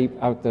escape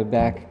out the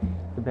back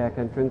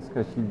entrance,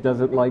 because she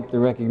doesn't like the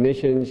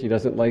recognition, she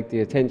doesn't like the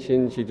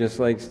attention, she just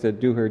likes to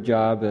do her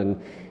job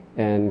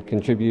and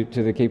contribute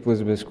to the Cape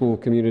Elizabeth school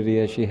community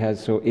as she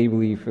has so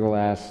ably for the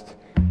last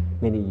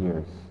many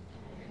years.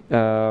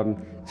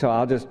 So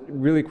I'll just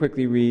really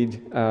quickly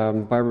read.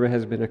 Barbara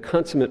has been a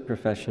consummate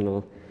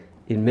professional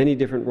in many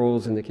different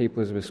roles in the Cape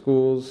Elizabeth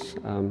schools.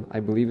 I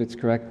believe it's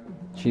correct.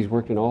 She's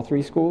worked in all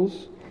 3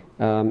 schools,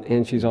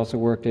 and she's also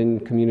worked in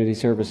community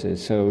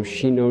services. So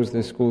she knows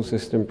the school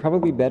system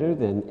probably better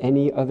than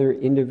any other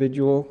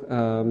individual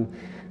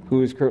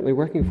who is currently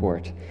working for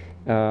it.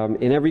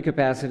 In every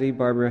capacity,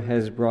 Barbara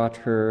has brought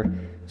her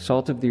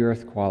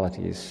salt-of-the-earth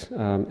qualities,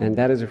 and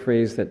that is a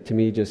phrase that to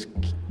me just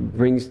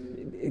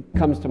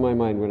comes to my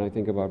mind when I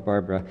think about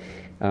Barbara.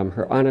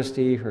 Her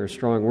honesty, her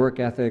strong work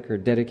ethic, her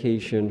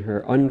dedication,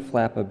 her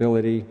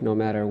unflappability, no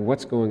matter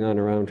what's going on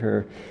around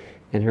her,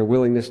 and her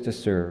willingness to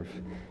serve.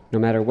 No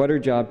matter what her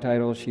job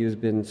title, she has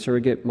been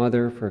surrogate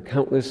mother for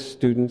countless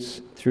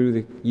students through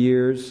the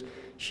years.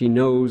 She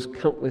knows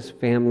countless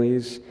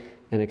families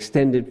and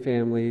extended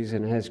families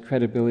and has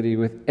credibility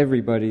with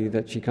everybody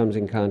that she comes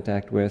in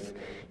contact with.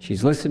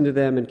 She's listened to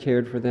them and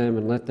cared for them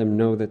and let them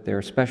know that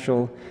they're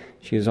special.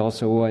 She has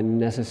also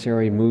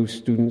unnecessarily moved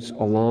students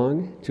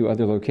along to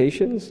other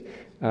locations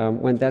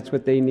when that's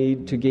what they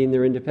need to gain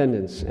their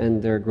independence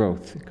and their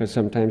growth, because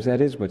sometimes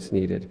that is what's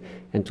needed,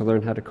 and to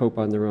learn how to cope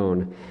on their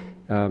own.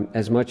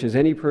 As much as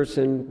any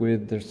person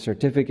with the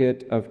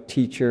certificate of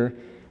teacher,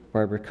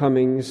 Barbara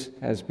Cummings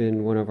has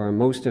been one of our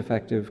most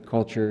effective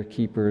culture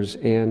keepers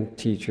and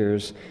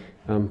teachers.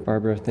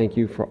 Barbara, thank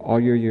you for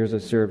all your years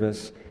of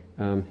service.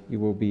 You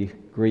will be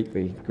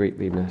greatly,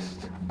 greatly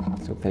missed.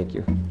 So thank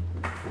you.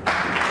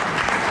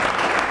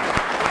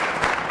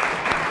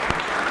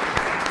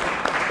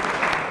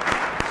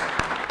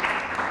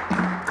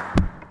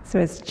 So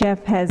as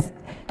Jeff has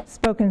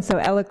spoken so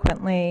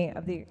eloquently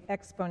of the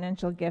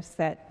exponential gifts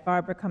that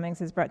Barbara Cummings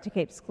has brought to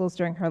Cape Schools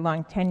during her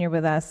long tenure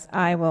with us,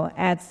 I will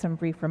add some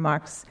brief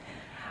remarks.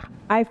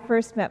 I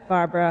first met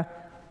Barbara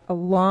a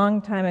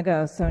long time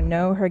ago, so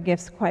know her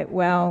gifts quite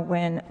well.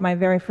 When my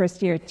very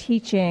first year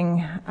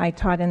teaching, I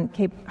taught in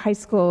Cape High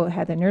School,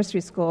 had a nursery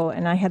school,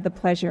 and I had the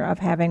pleasure of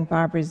having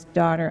Barbara's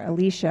daughter,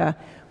 Alicia,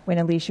 when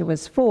Alicia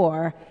was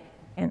 4,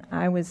 and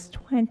I was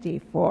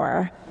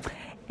 24.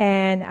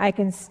 And I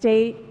can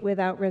state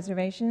without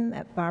reservation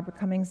that Barbara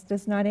Cummings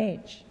does not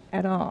age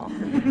at all.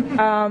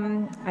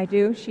 I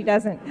do, she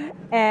doesn't.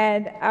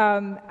 And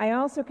I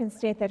also can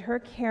state that her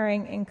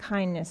caring and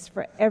kindness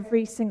for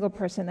every single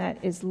person that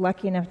is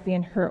lucky enough to be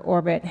in her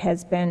orbit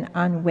has been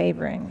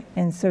unwavering.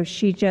 And so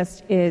she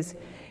just is,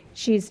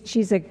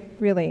 she's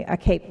really a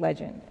Cape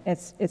legend.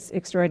 It's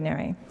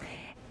extraordinary.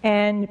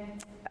 And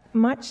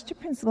much to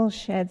Principal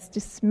Shedd's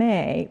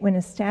dismay, when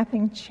a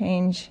staffing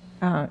change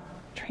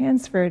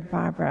transferred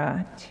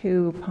Barbara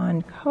to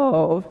Pond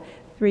Cove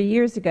 3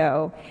 years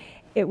ago,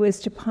 it was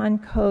to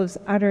Pond Cove's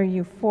utter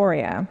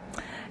euphoria.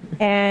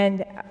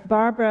 And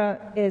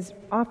Barbara is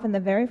often the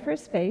very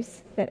first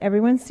face that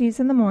everyone sees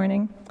in the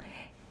morning,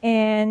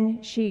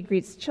 and she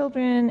greets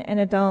children and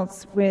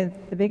adults with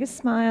the biggest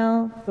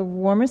smile, the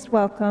warmest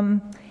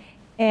welcome,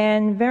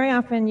 and very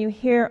often you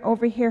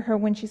overhear her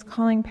when she's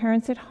calling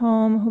parents at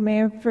home who may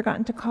have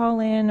forgotten to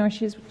call in, or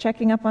she's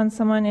checking up on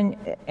someone,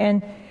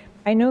 and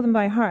I know them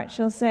by heart.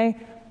 She'll say,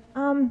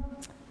 hi,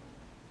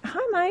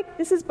 Mike,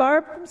 this is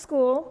Barb from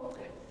school.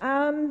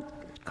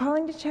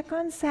 Calling to check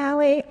on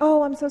Sally.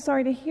 Oh, I'm so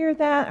sorry to hear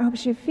that. I hope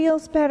she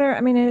feels better.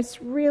 I mean,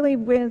 it's really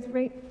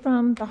right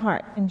from the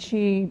heart, and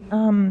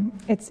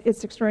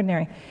it's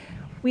extraordinary.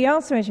 We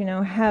also, as you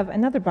know, have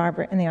another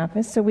Barbara in the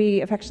office, so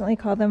we affectionately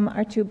call them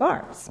our 2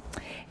 Barbs.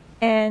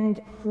 And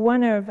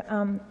one of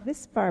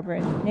this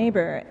Barbara's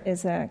neighbor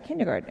is a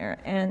kindergartner,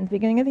 and at the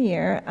beginning of the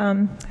year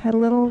had a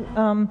little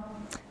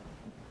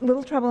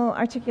trouble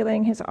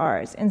articulating his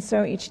R's, and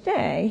so each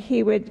day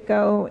he would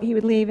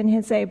leave and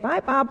he'd say, bye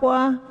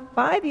Bobwa,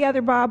 bye the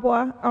other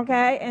Bobwa,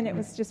 okay? And it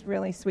was just a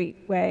really sweet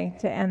way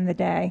to end the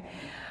day.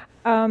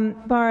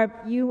 Barb,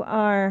 you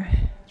are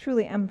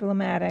truly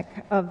emblematic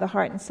of the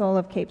heart and soul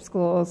of Cape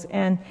Schools,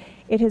 and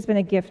it has been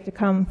a gift to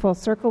come full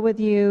circle with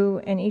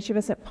you and each of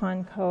us at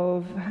Pond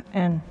Cove,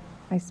 and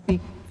I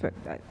speak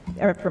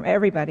from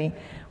everybody,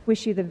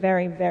 wish you the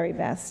very, very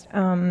best,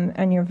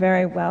 and your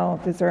very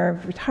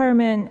well-deserved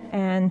retirement,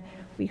 and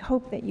we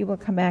hope that you will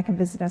come back and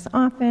visit us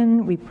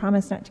often. We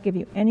promise not to give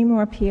you any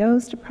more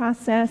POs to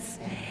process,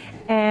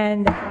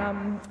 and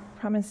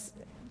promise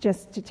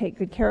just to take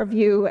good care of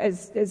you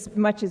as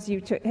much as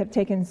you have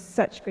taken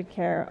such good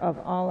care of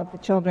all of the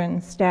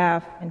children,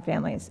 staff, and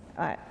families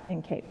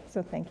in Cape.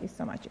 So thank you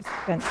so much. It's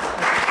been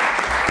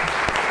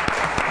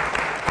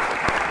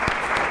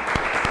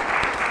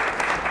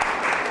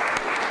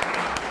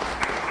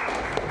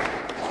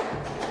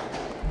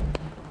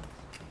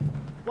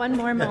One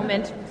more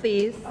moment,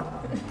 please.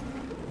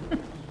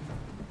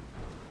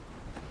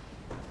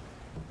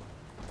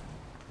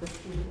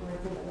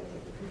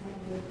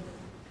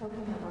 Okay.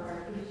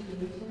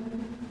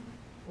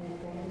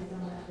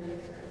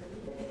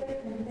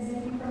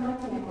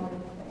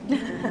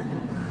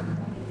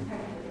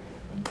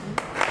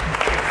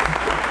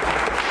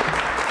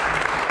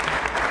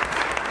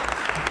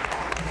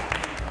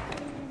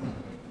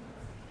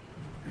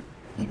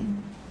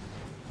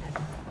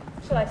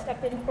 Shall I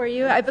step in for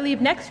you? I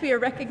believe next we are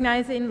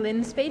recognizing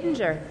Lynn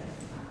Spadinger.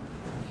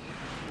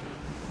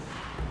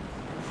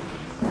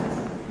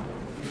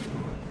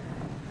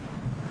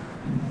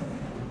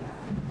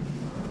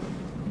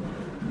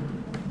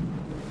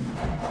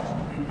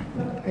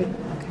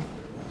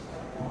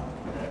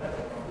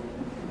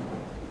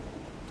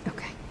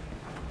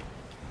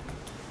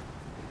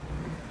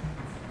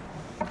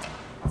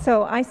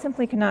 So I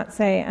simply cannot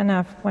say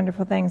enough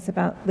wonderful things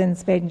about Lynn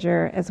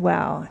Spadinger as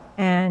well.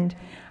 And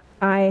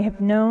I have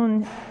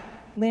known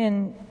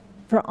Lynn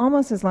for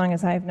almost as long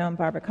as I've known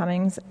Barbara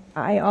Cummings.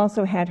 I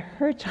also had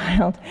her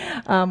child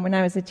when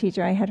I was a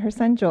teacher. I had her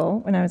son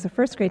Joel when I was a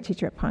first grade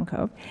teacher at Pond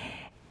Cove.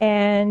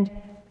 And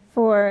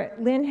for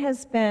Lynn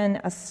has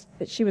been,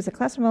 she was a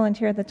classroom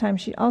volunteer at the time.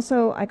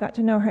 I got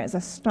to know her as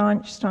a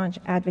staunch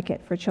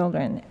advocate for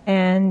children.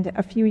 And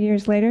a few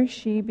years later,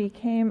 she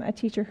became a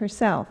teacher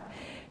herself.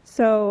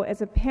 So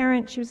as a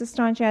parent, she was a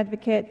staunch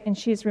advocate, and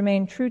she has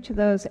remained true to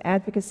those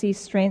advocacy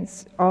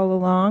strengths all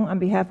along on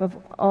behalf of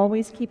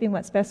always keeping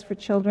what's best for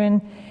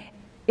children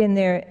in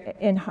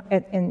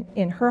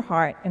her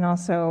heart, and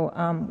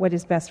also what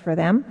is best for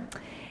them.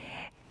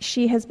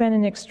 She has been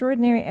an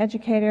extraordinary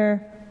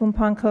educator whom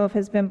Pond Cove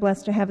has been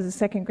blessed to have as a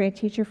second grade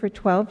teacher for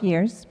 12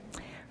 years.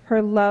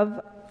 Her love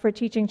for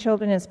teaching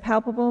children is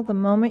palpable the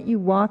moment you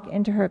walk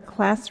into her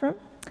classroom,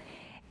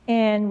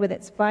 and with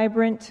its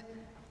vibrant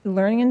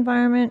learning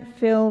environment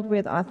filled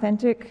with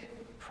authentic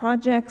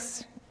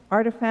projects,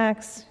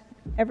 artifacts,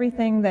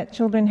 everything that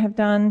children have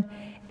done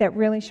that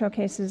really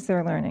showcases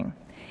their learning.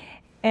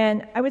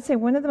 And I would say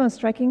one of the most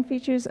striking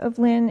features of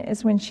Lynn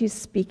is when she's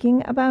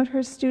speaking about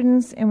her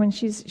students and when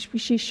she's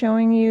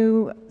showing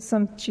you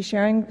she's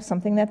sharing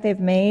something that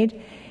they've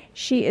made.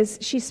 She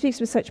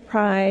speaks with such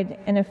pride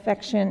and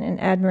affection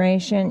and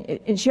admiration,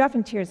 and she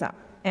often tears up.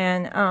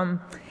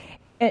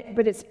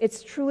 But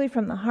it's truly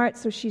from the heart,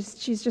 so she's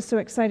just so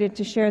excited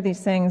to share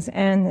these things,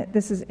 and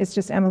it's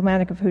just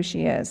emblematic of who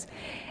she is.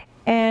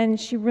 And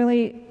she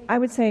really, I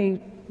would say,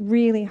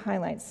 really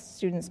highlights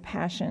students'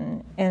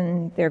 passion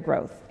and their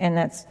growth, and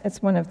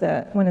that's one of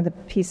the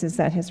pieces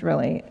that has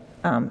really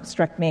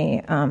struck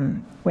me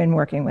when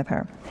working with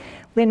her.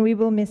 Lynn, we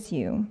will miss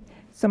you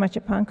so much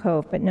at Pond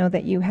Cove, but know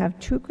that you have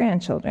 2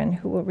 grandchildren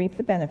who will reap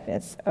the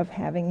benefits of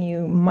having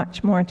you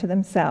much more to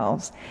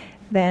themselves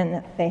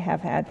than they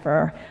have had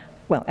for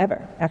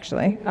ever,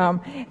 actually.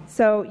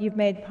 So you've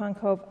made Pond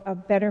Cove a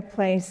better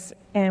place,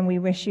 and we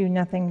wish you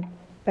nothing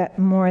but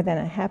more than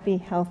a happy,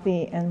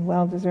 healthy, and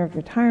well-deserved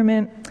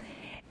retirement.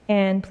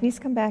 And please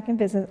come back and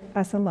visit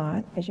us a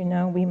lot. As you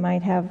know, we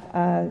might have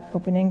an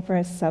opening for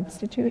a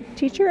substitute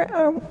teacher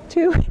or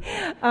 2.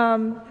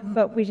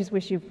 But we just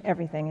wish you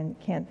everything and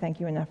can't thank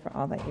you enough for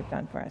all that you've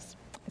done for us.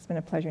 It's been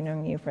a pleasure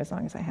knowing you for as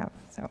long as I have.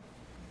 So.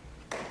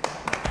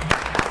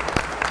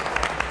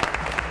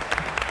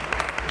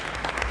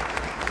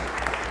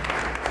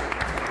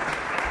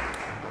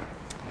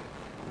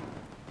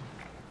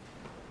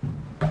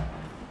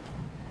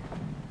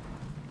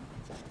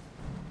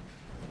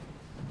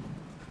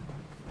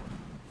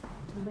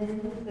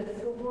 The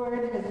school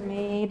board has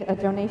made a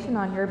donation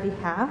on your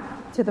behalf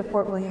to the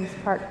Fort Williams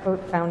Park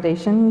Boat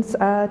Foundation's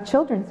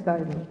Children's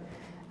Garden.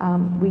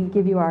 We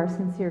give you our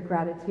sincere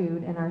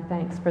gratitude and our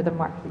thanks for the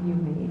mark that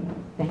you've made.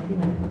 Thank you.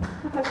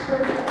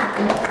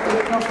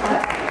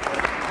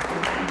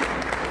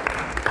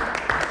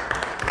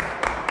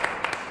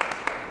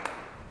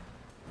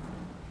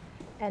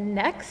 And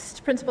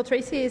next, Principal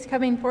Tracy is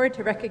coming forward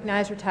to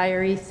recognize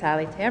retiree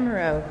Sally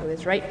Tamaro, who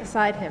is right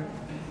beside him.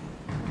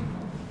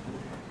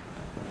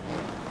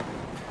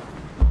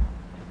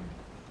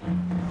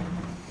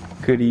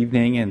 Good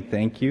evening and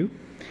thank you.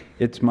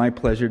 It's my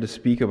pleasure to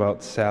speak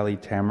about Sally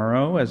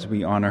Tamaro as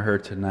we honor her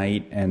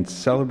tonight and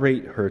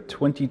celebrate her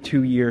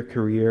 22-year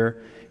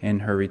career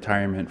and her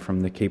retirement from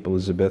the Cape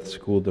Elizabeth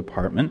School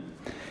Department.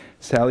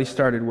 Sally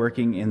started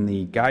working in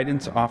the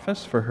guidance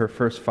office for her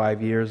first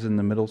 5 years in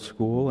the middle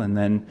school and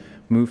then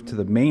moved to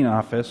the main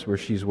office where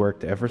she's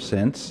worked ever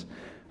since.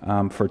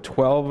 For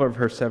 12 of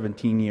her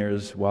 17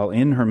 years while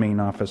in her main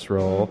office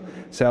role,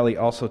 Sally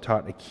also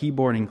taught a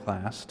keyboarding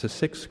class to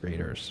 6th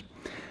graders.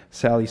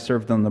 Sally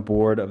served on the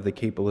board of the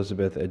Cape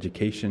Elizabeth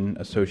Education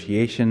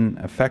Association,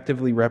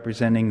 effectively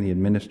representing the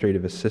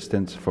administrative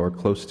assistants for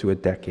close to a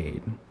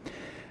decade.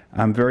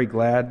 I'm very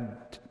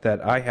glad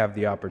that I have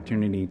the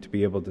opportunity to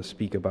be able to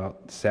speak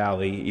about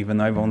Sally, even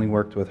though I've only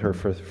worked with her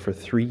for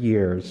 3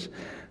 years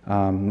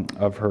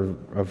of her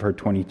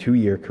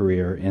 22-year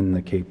career in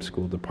the Cape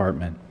School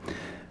Department.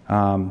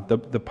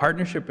 The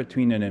partnership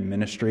between an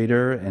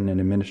administrator and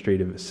an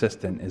administrative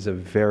assistant is a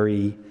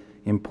very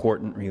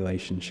important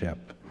relationship,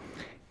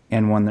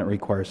 and one that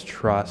requires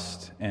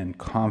trust and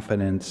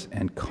confidence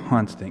and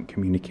constant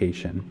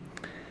communication.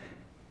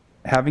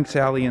 Having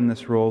Sally in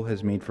this role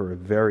has made for a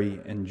very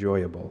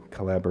enjoyable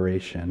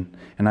collaboration,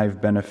 and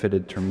I've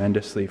benefited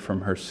tremendously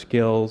from her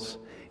skills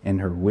and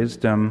her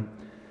wisdom.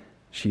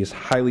 She is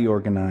highly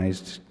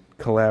organized,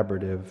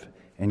 collaborative,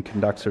 and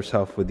conducts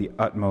herself with the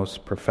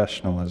utmost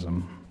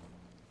professionalism.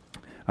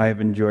 I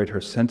have enjoyed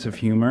her sense of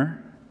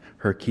humor,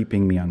 her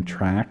keeping me on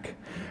track,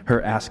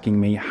 her asking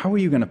me, how are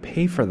you going to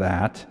pay for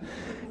that?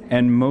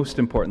 And most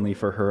importantly,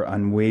 for her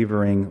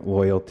unwavering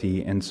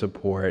loyalty and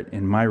support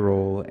in my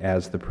role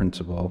as the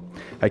principal.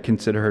 I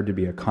consider her to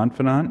be a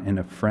confidant and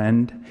a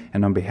friend,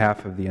 and on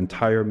behalf of the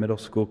entire middle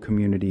school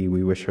community,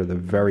 we wish her the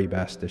very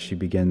best as she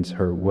begins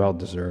her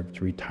well-deserved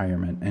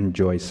retirement.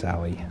 Enjoy,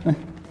 Sally.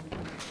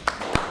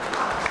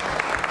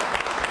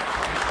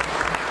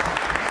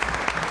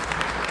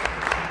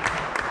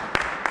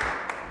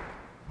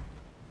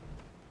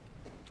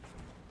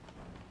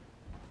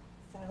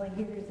 Sally,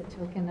 here is a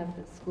token of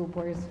the school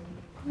board's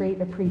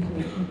great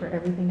appreciation for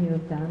everything you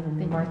have done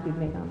and the mark you've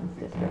made on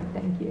this district.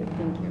 Thank you.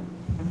 Thank you.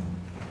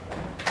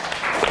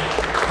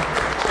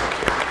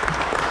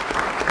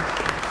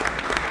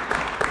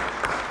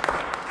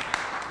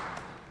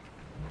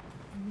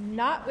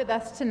 Not with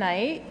us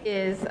tonight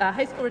is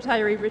high school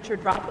retiree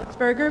Richard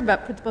Roethlisberger,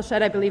 but Principal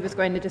Shedd, I believe, is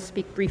going to just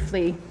speak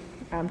briefly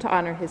to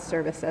honor his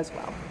service as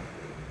well.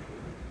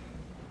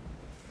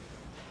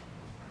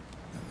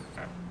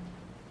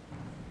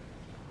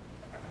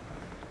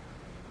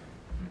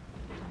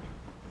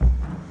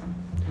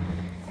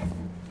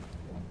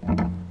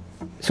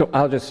 So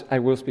I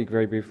will speak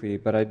very briefly,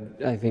 but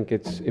I think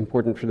it's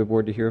important for the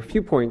board to hear a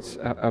few points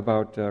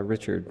about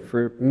Richard.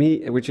 For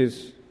me, which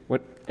is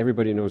what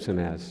everybody knows him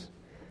as.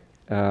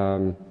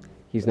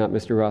 He's not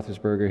Mr.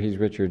 Roethlisberger, he's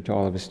Richard to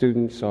all of his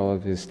students, all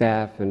of his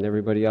staff, and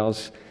everybody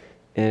else.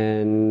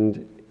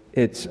 And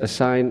it's a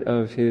sign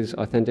of his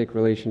authentic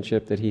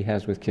relationship that he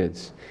has with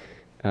kids.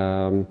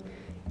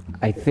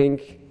 I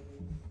think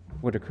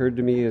what occurred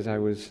to me as I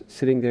was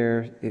sitting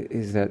there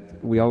is that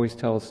we always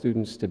tell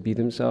students to be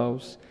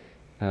themselves.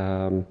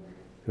 I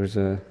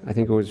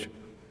think it was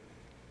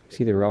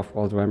either Ralph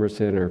Waldo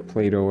Emerson or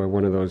Plato or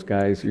one of those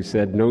guys who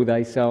said, know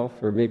thyself,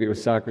 or maybe it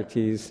was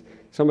Socrates.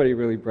 Somebody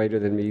really brighter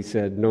than me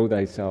said, know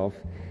thyself.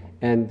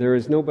 And there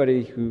is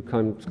nobody who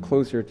comes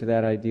closer to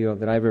that ideal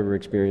that I've ever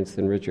experienced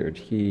than Richard.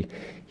 He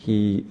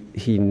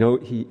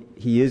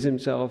is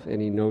himself,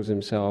 and he knows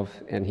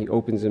himself, and he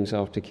opens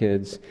himself to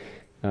kids,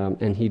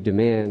 and he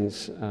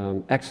demands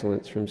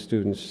excellence from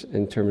students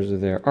in terms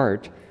of their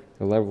art.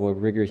 The level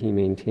of rigor he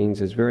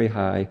maintains is very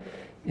high,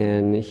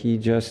 and he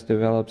just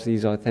develops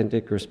these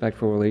authentic,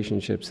 respectful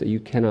relationships that you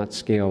cannot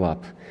scale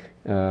up.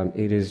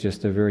 It is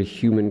just a very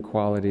human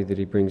quality that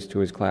he brings to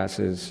his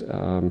classes.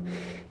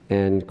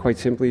 And quite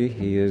simply,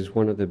 he is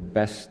one of the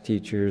best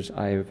teachers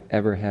I've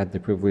ever had the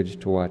privilege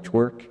to watch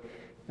work.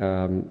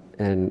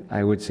 And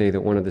I would say that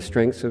one of the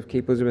strengths of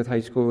Cape Elizabeth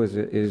High School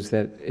is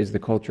the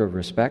culture of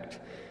respect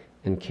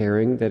and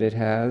caring that it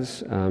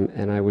has.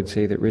 And I would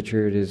say that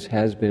Richard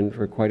has been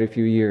for quite a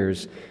few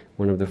years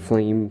one of the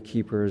flame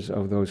keepers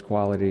of those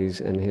qualities,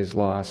 and his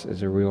loss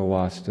is a real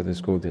loss to the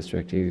school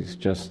district. He's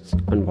just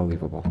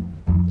unbelievable.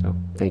 So,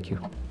 thank you.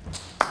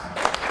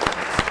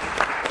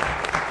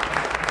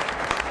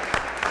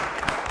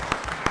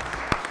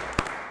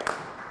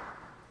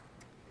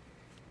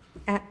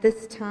 At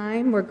this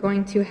time, we're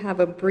going to have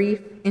a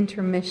brief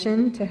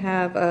intermission to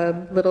have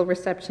a little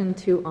reception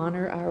to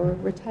honor our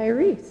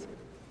retirees.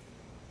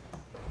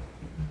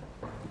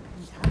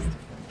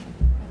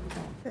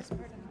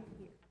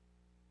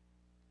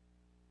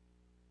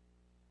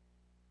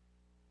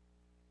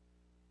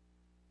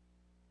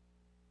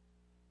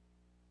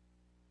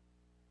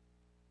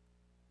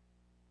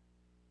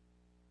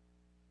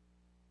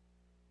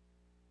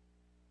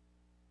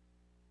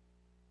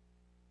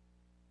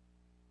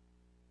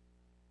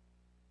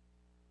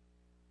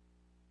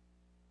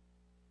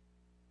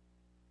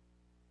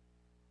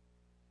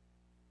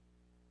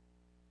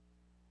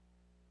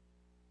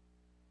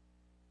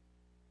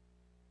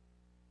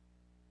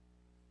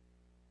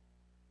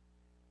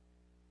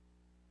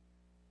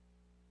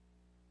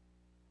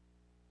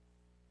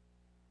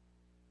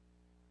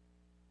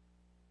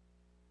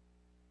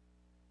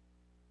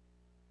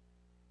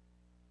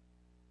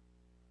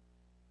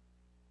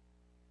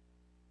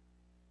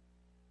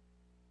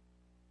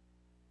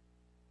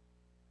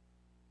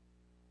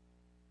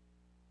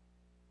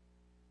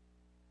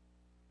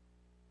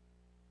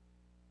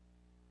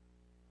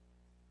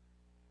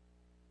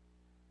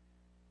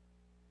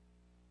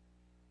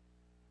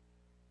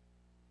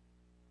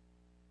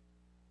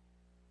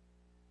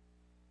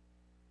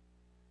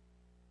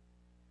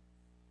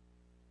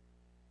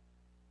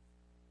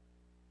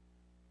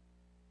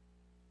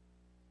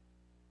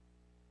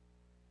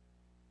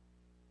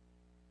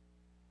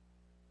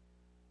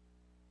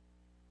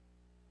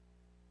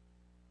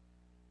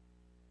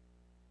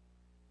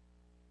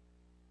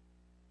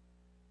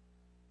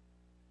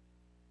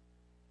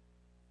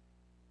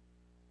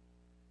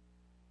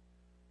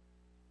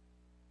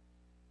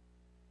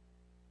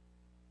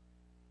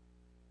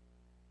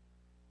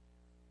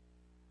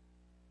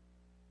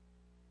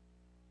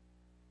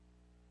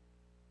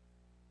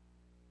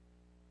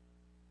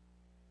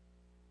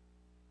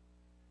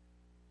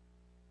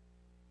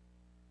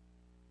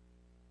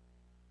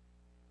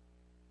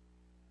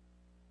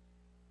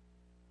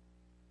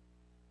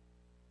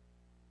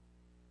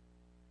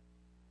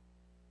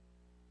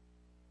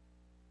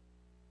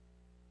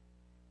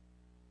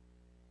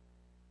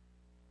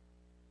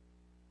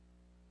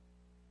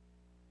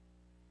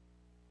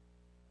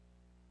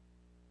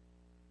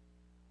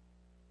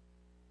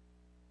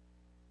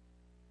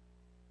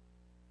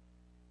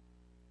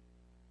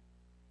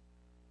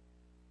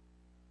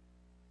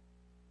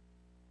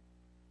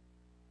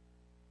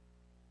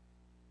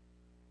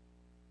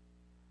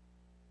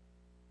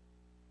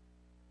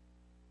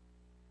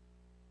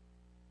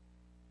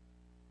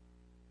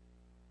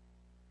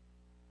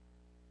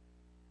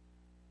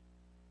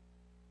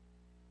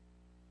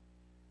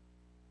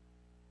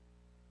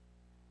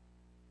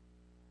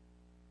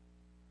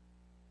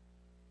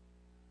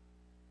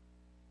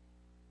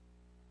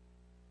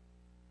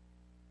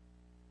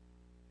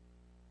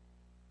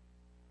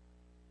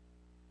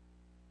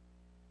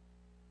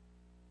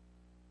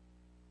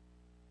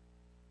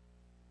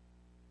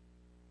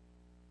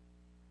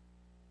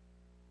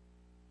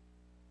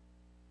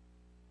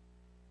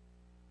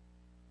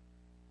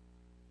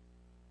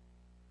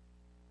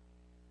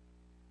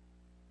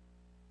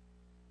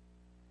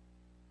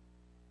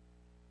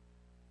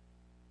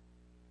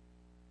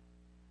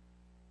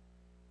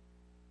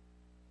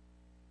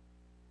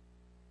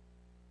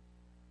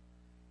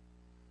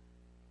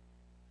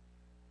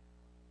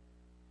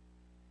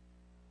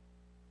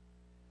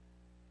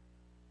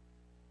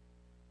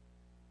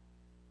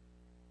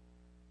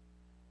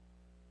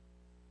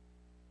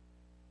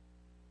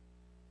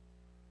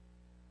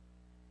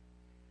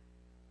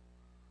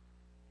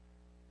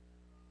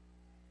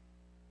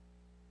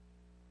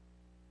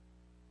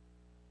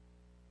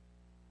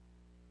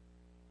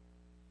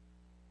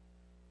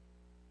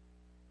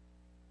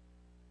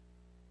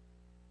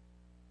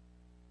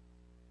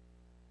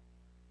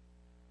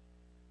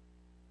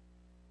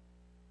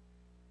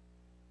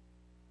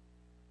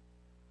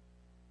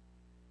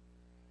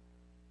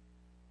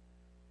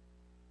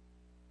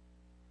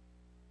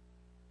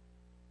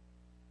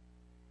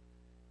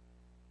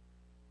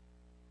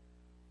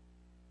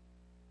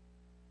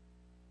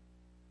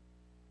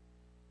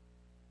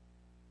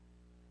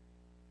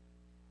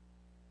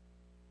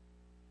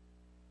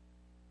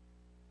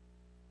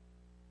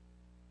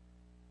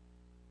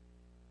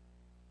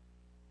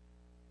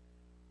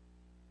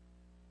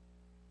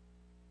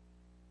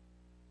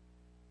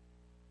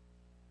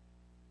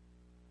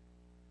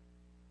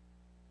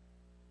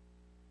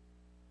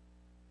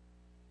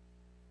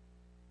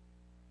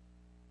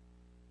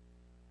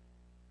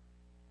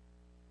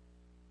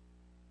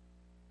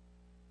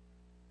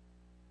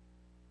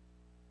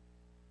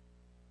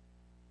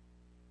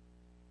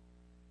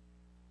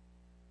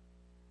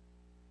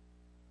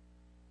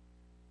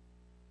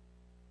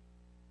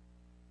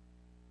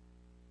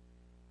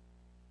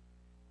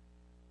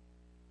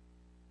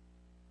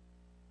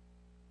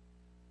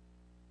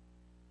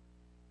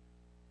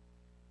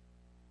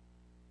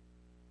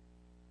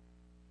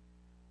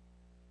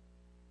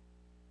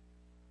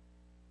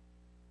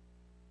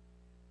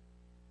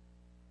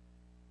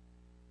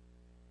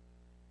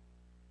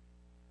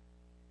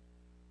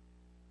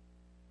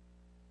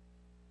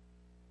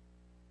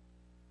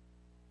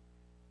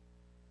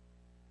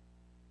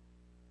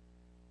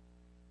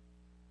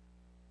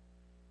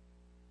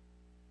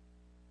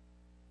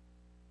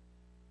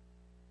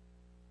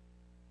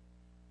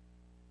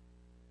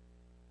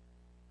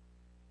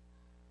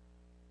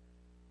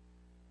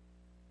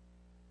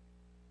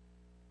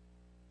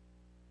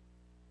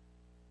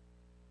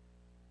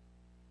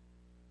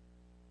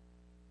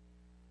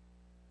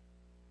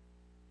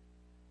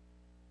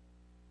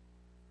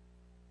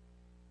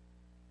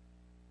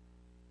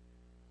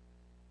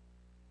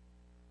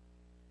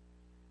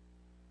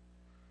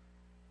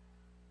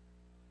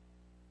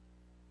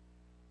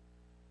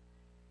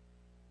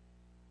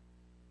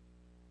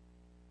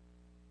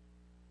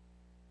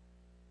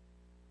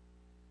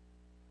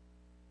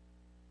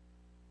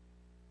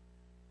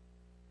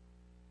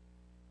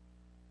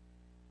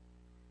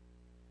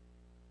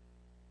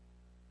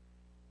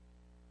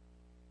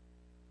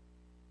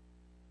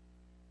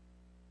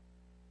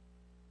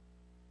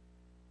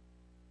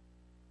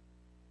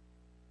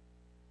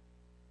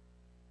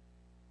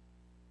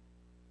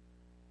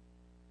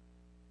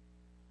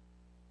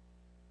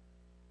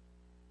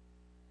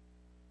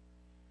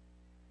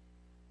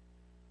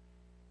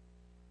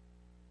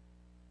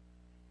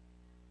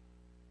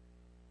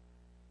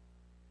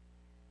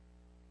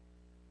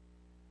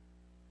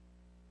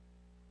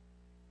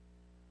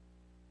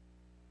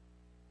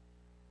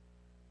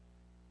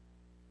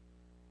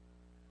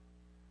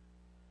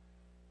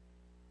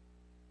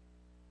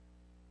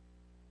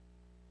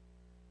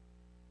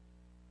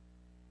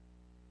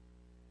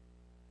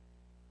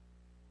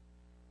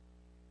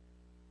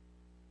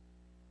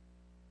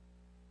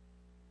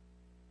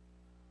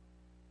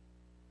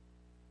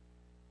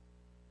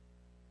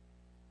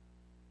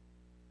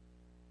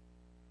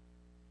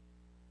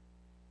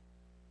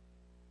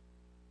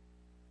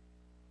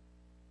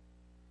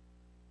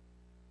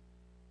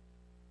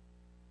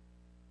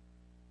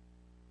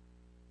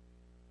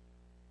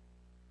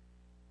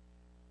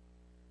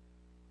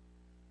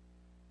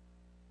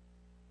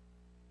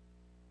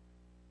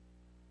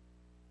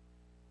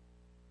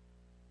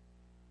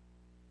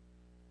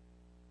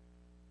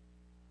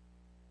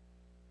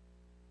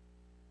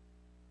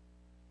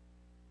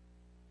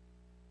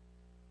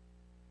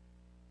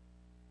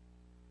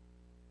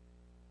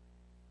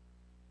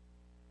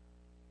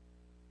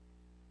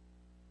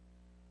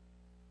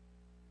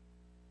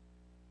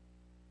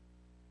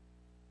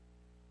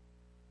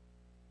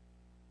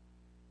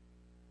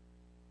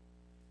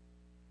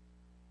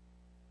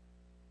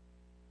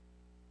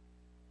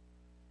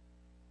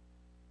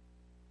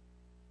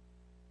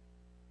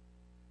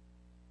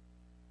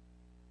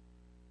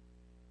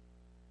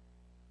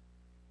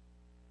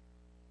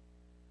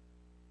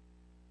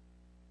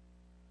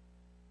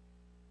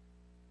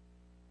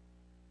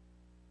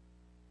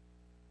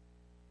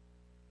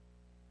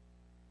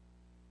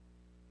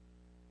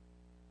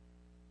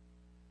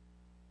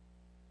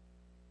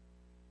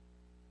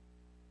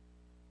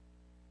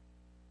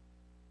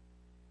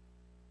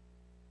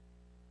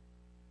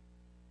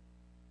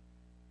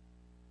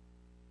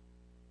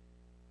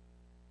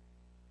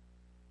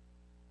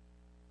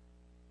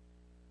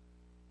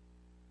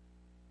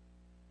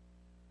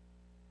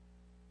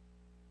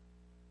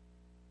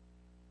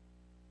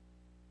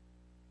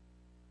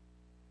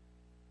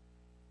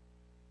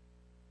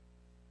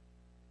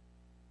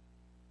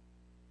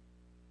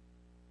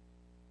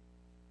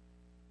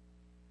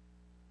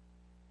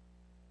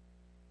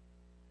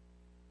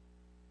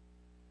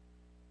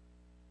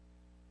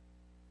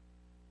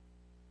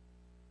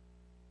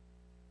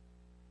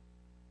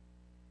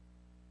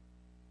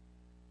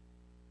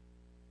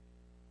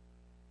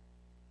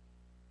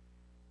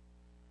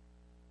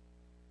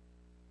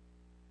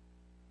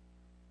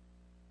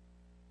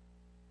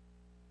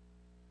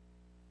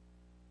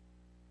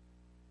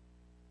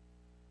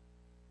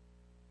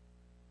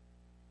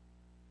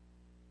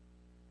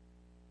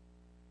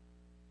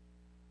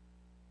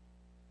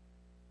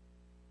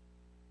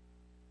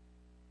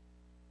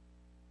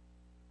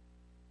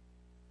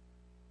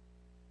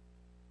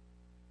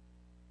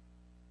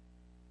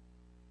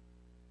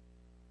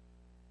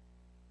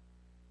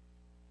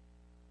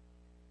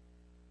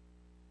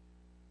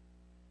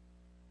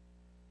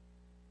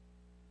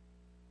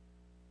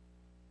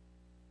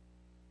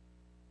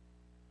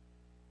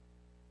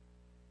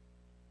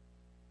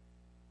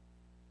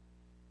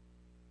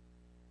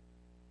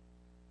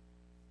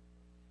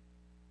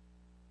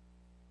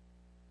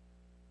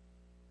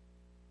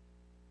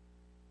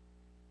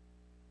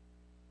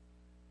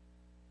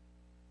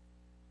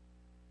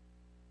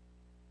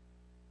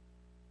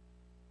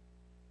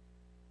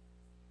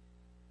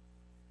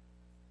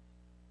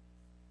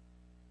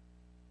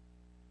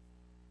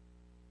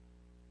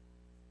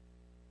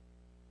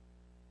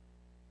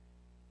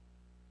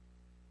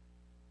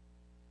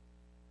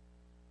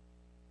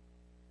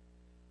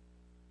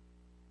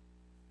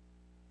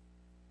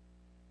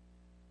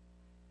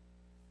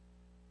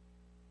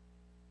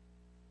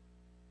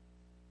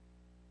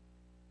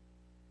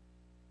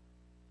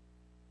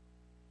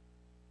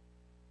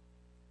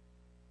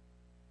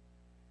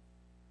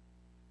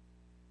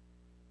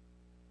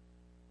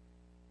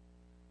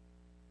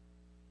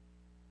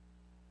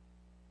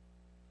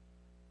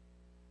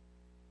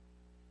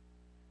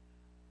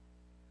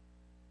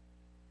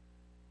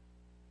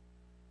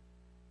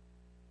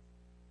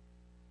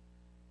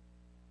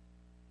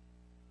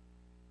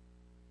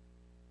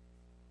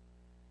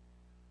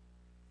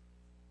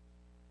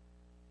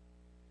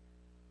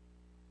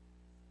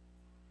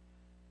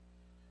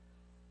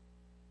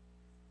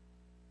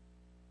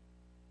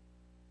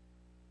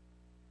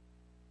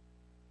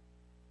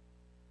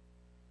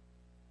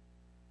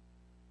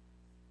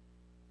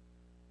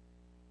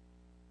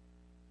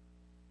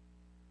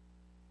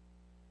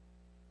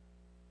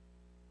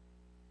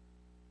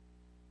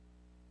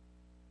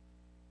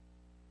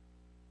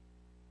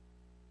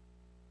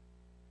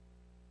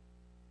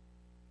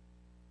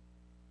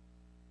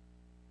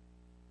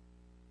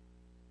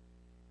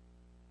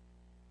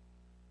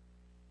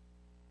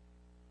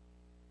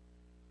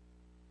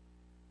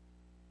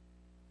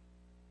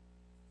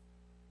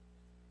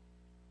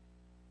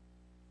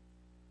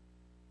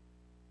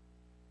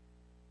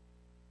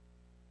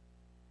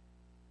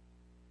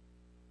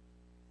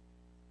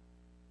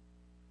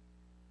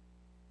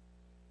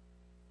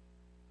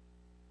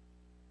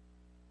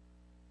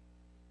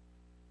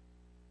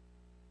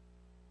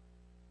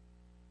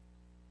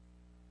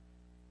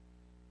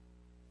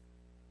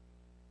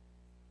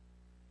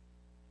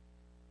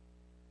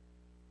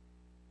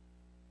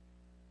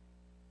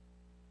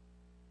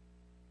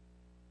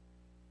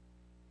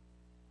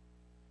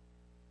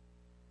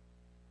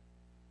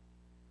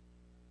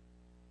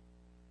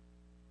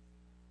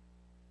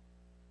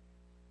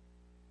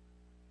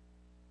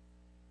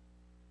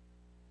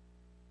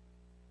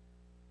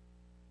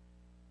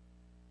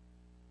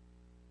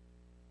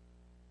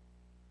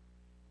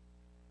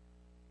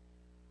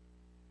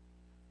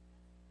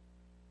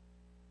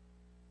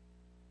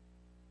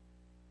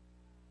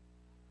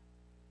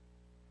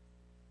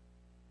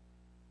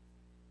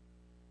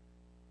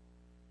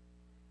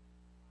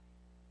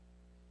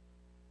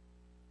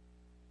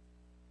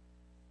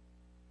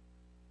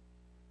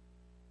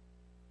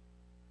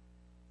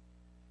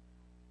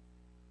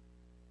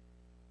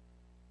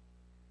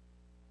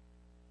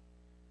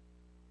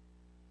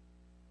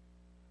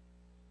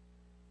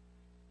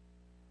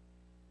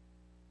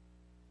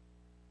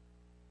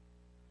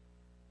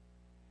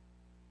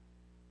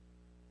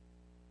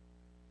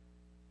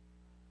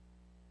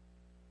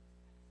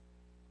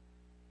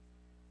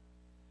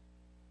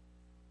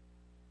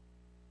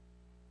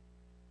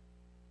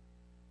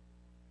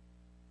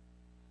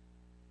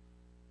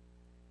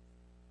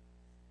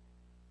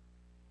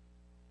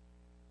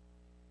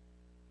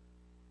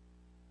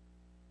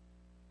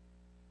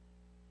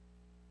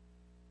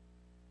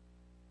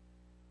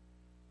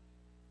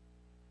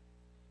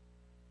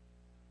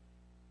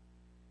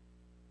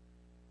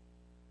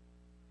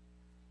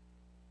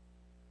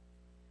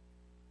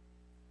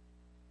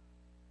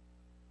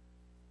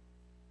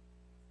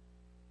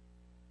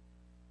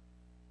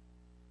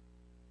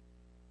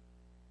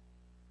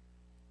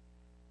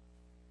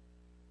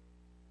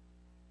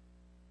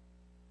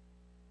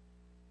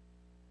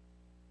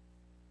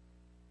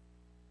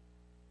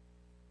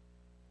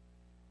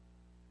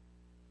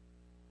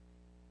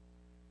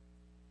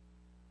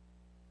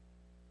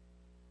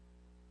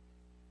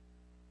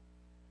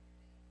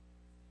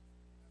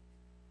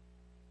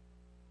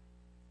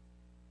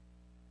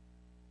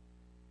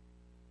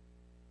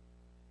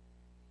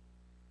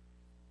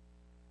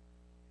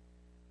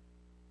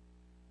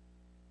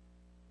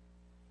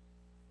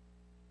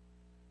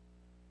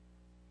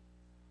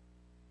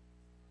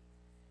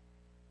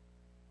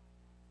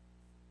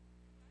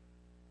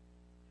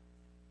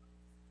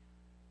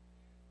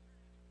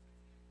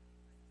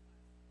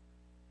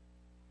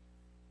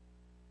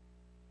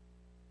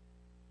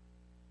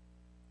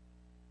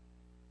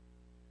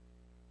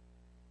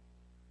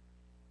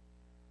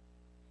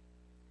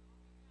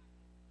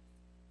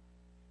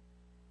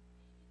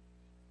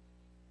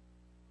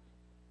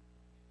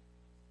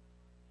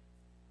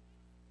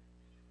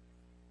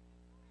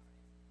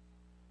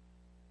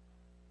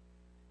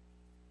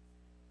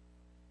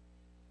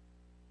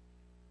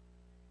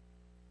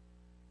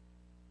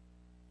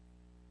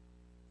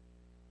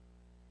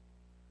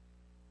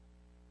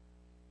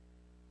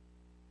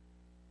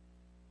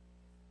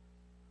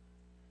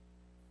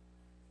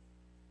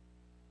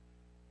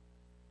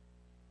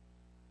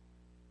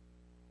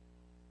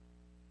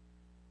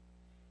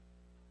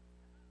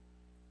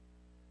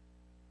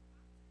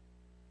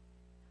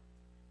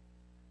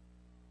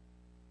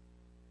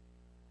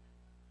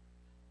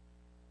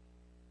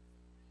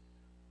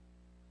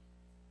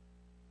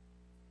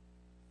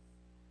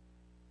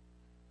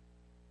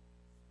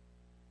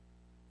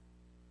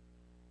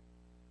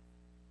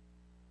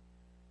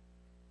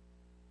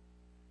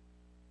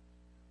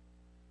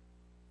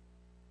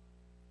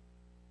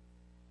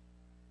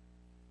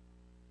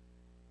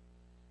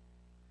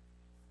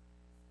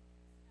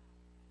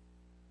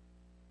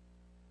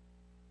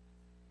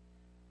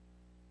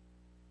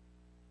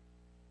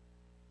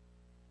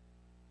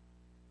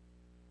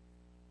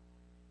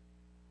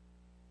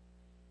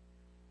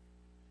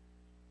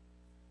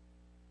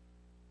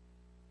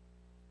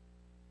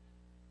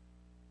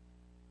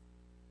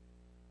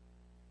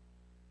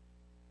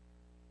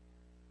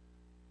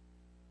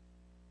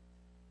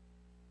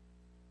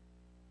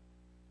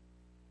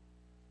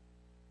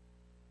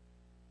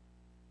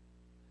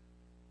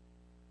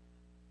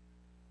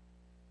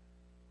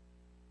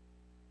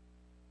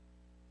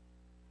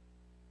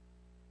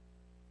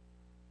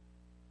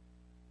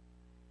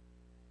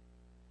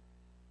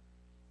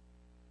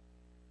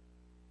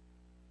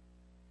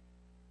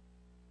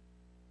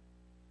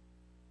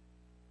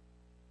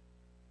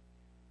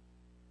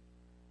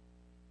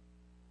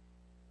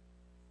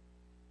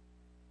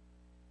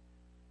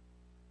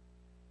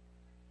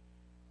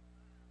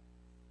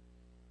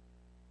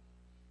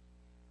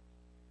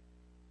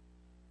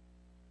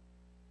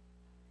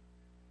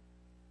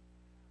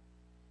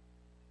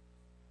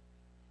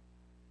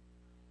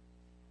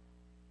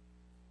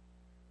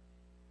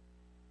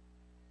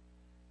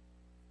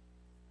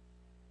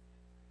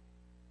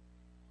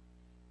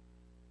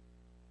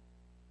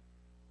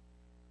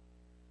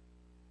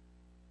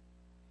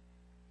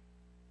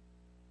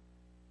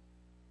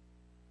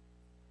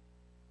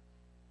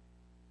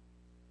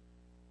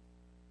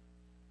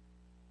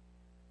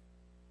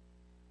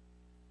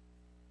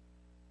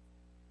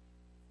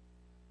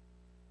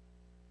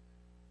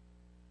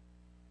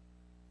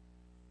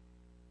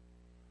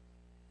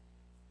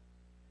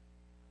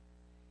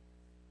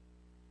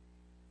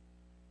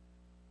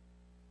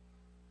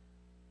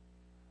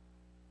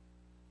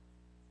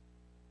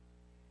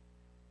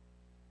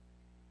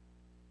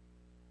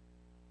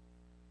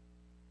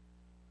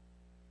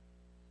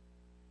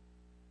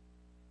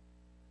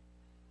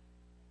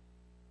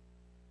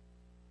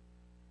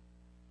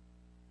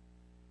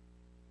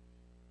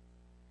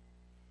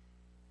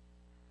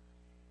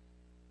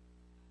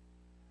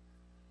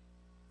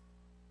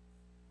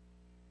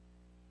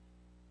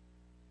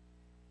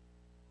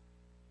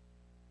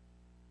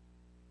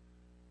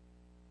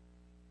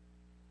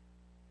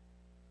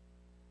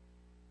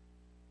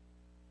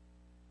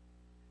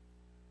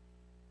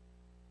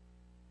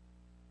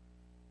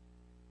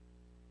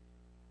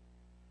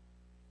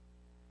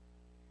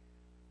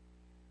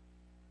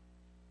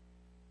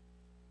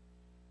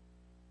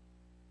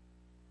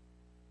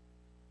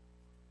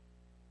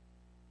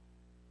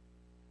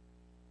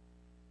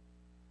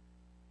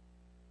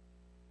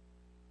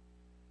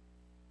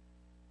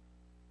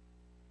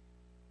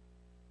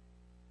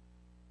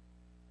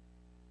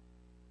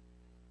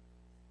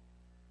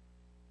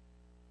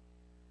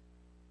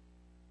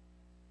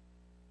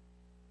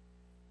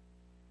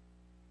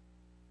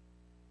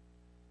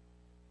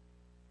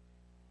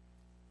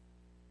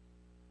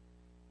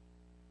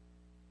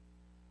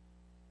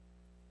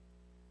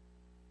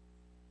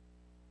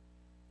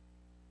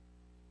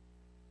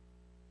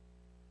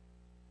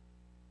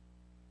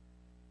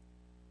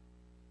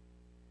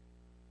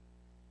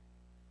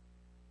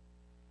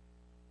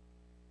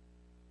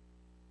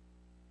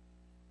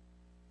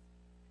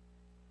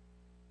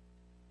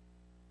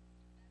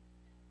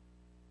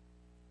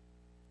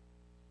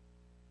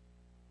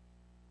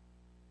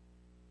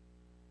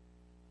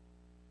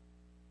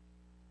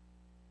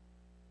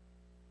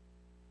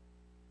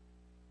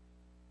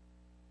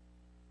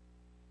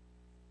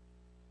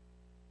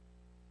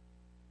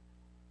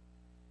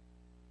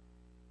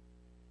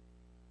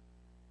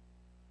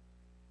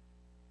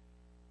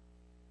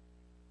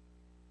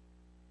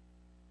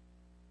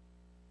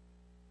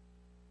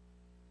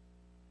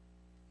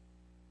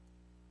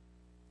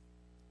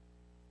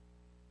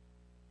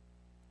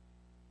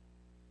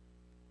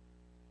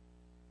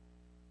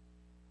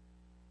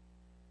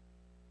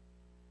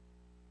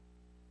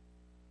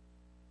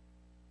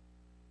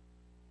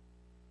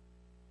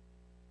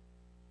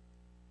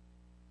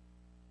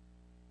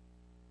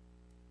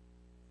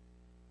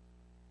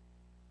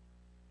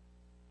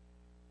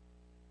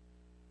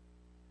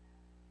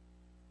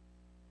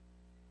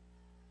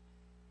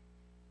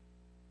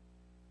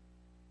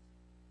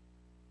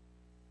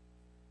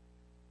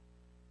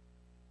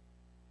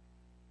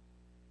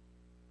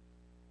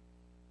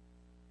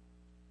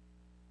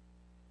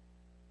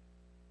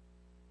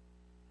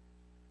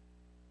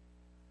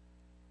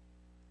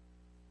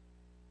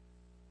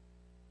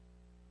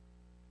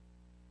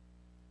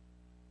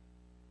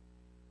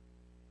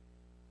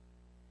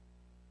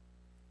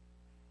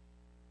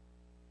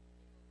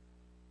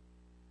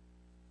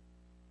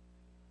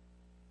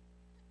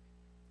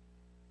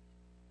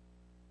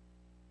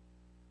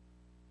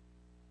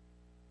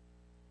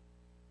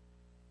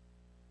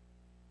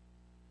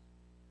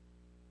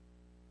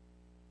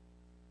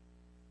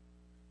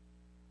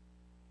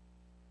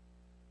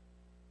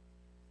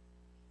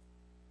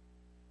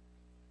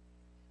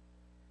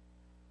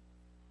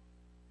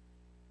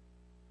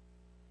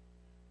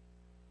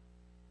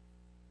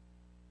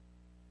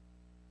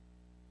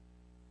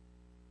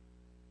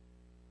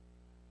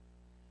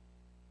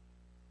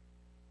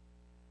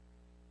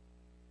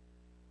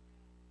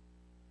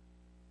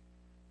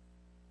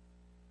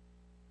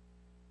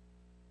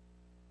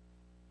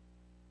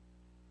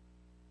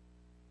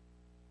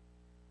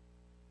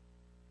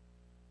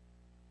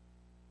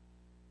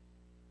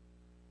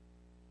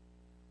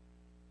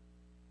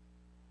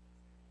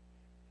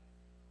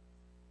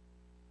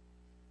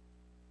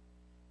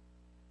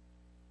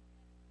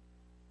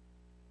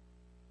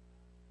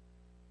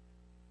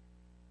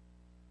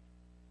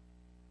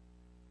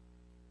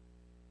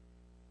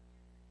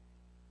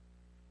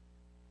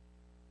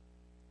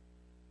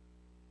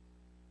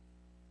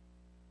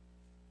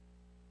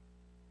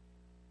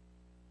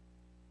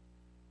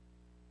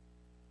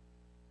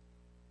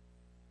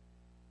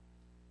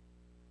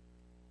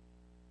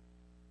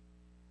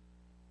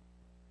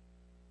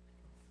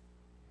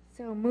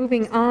 So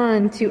moving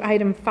on to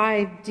item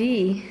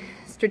 5D,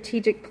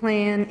 strategic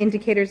plan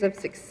indicators of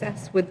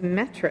success with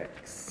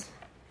metrics.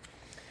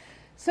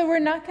 So we're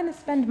not going to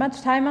spend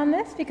much time on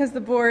this because the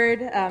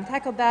board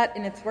tackled that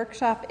in its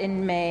workshop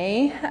in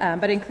May,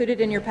 but included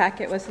in your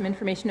packet was some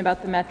information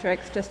about the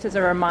metrics. Just as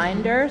a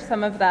reminder,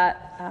 some of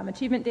that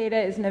achievement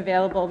data isn't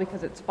available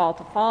because it's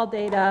fall-to-fall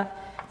data,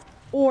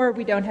 or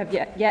we don't have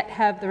yet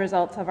have the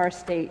results of our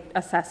state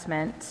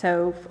assessment.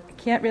 So I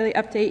can't really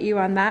update you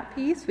on that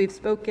piece. We've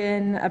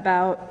spoken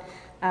about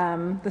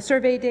the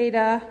survey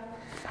data.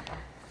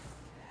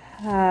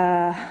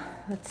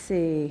 Let's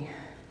see.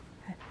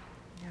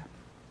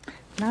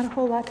 Not a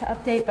whole lot to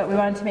update, but we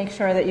wanted to make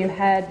sure that you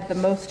had the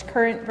most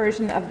current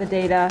version of the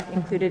data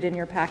included in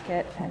your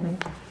packet,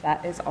 and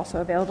that is also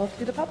available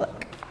to the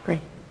public.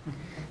 Great.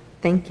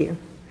 Thank you.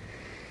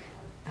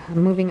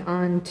 Moving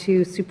on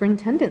to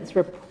superintendent's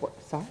report.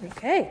 Sorry.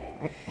 Okay.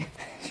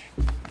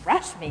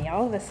 Rush me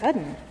all of a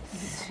sudden.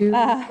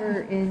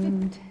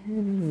 Superintendent's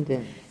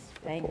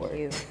Thank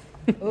you.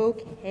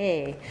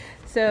 Okay.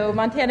 So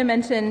Montana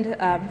mentioned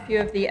a few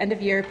of the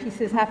end-of-year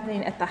pieces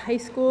happening at the high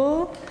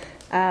school.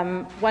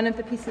 One of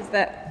the pieces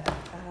that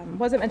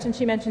wasn't mentioned,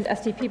 she mentioned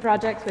STP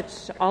projects,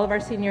 which all of our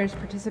seniors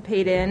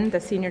participate in, the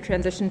senior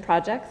transition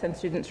projects, and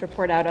students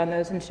report out on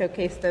those and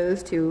showcase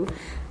those to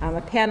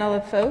a panel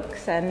of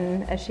folks.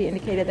 And as she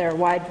indicated, there are a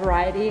wide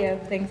variety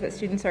of things that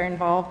students are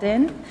involved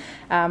in.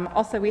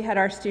 Also, we had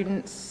our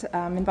students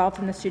involved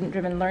in the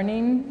student-driven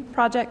learning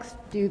projects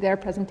do their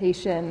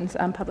presentations,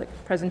 public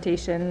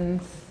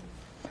presentations,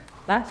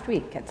 last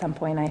week at some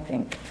point, I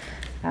think.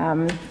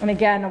 And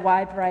again, a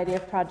wide variety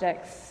of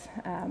projects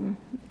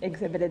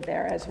exhibited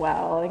there as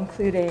well,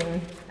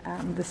 including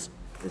this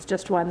is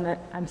just one that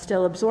I'm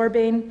still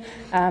absorbing,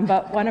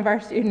 but one of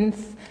our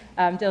students,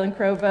 Dylan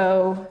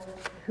Crovo,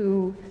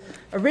 whose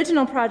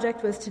original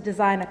project was to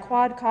design a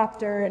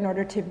quadcopter. In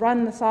order to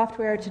run the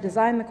software to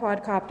design the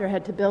quadcopter,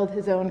 had to build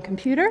his own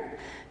computer.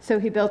 So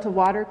he built a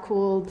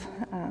water-cooled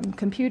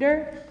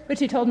computer, which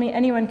he told me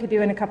anyone could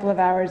do in a couple of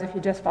hours if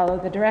you just follow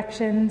the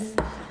directions.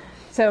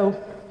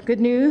 So good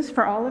news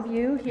for all of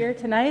you here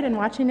tonight and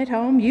watching at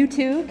home. You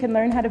too can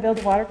learn how to build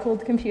a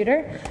water-cooled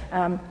computer.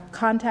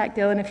 Contact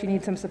Dylan if you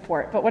need some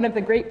support. But one of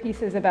the great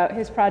pieces about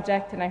his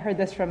project, and I heard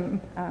this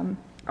from,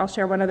 I'll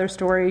share one other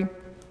story.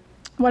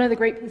 One of the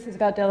great pieces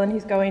about Dylan,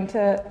 he's going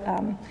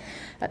to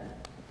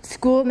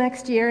school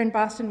next year in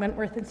Boston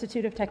Wentworth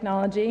Institute of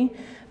Technology,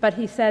 but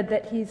he said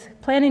that he's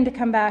planning to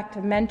come back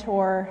to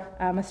mentor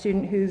a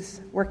student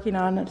who's working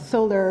on a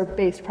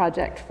solar-based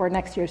project for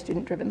next year's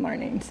student-driven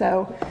learning.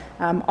 So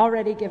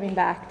already giving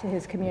back to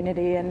his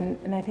community,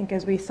 and I think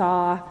as we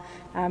saw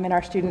in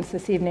our students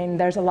this evening,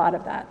 there's a lot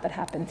of that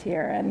happens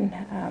here.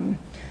 And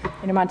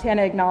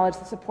Montana acknowledged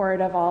the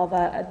support of all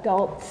the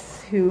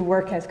adults who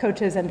work as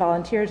coaches and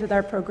volunteers with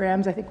our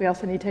programs. I think we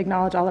also need to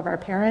acknowledge all of our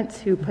parents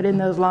who put in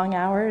those long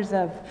hours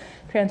of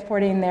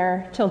transporting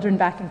their children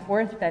back and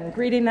forth and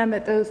greeting them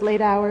at those late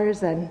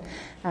hours and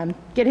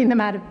getting them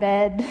out of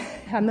bed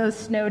on those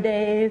snow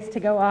days to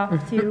go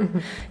off to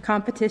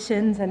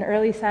competitions and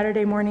early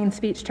Saturday morning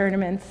speech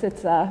tournaments.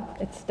 It's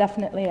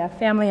definitely a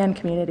family and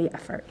community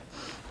effort.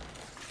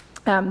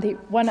 The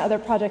one other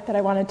project that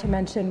I wanted to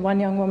mention, one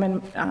young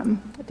woman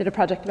did a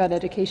project about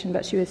education,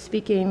 but she was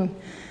speaking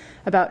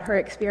about her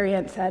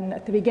experience, and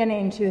at the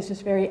beginning she was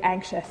just very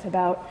anxious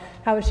about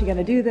how was she going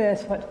to do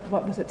this,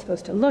 what was it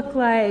supposed to look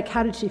like,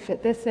 how did she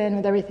fit this in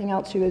with everything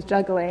else she was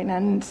juggling,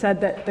 and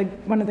said that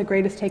one of the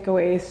greatest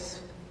takeaways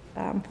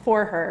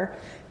for her,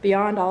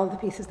 beyond all of the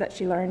pieces that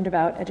she learned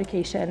about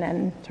education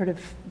and sort of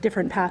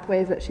different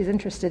pathways that she's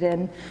interested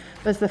in,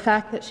 was the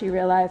fact that she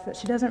realized that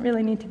she doesn't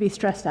really need to be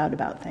stressed out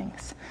about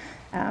things.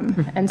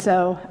 And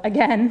so,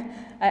 again,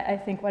 I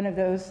think one of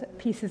those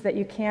pieces that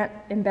you can't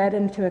embed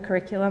into a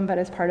curriculum, but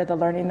as part of the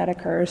learning that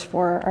occurs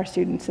for our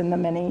students and the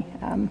many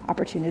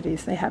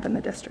opportunities they have in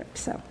the district.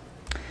 So,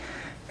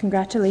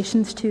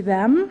 congratulations to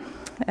them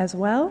as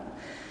well.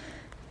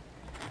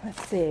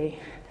 Let's see.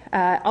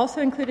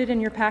 Also included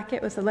in your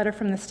packet was a letter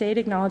from the state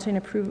acknowledging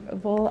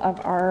approval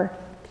of our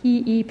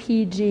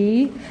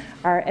PEPG,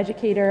 our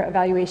Educator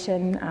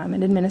Evaluation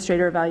and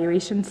Administrator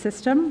Evaluation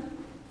System.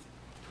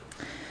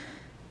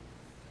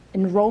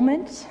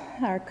 Enrollment,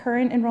 our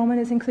current enrollment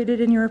is included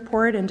in your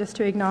report, and just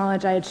to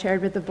acknowledge, I had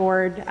shared with the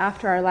board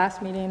after our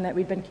last meeting that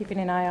we've been keeping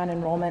an eye on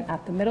enrollment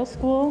at the middle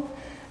school.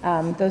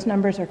 Those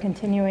numbers are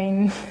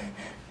continuing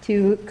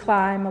to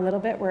climb a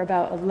little bit. We're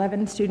about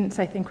 11 students,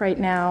 I think, right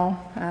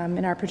now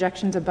in our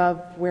projections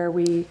above where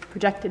we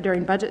projected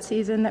during budget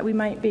season that we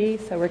might be,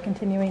 so we're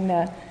continuing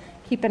to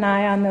keep an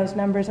eye on those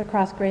numbers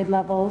across grade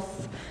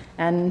levels,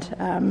 and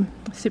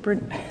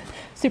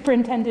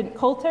Superintendent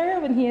Coulter,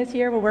 when he is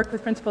here, will work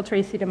with Principal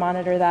Tracy to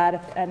monitor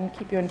that and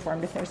keep you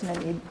informed if there's a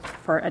need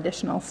for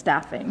additional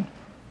staffing.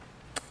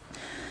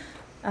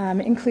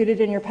 Included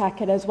in your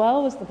packet as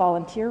well was the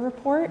volunteer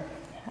report.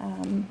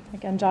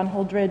 Again, John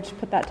Holdridge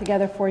put that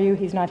together for you.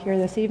 He's not here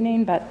this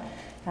evening, but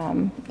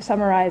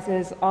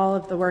summarizes all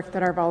of the work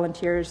that our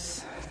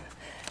volunteers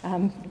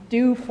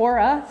do for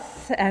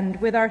us and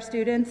with our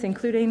students,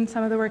 including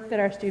some of the work that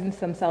our students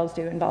themselves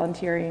do in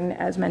volunteering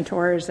as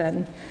mentors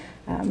and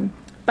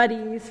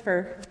buddies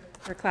for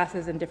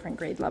classes in different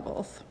grade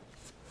levels.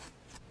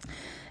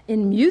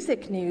 In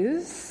music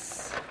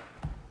news,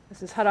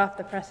 this is hot off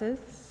the presses,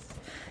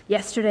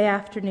 yesterday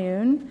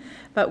afternoon,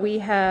 but we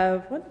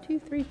have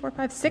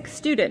 6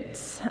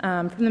 students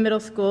from the middle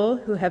school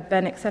who have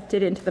been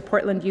accepted into the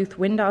Portland Youth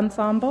Wind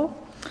Ensemble,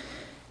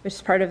 which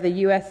is part of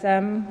the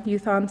USM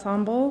Youth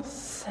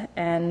Ensembles,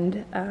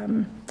 and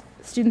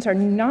students are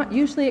not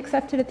usually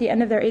accepted at the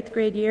end of their 8th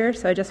grade year,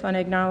 so I just want to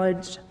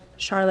acknowledge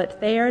Charlotte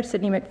Thayer,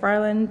 Sydney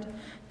McFarland,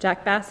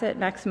 Jack Bassett,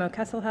 Maximo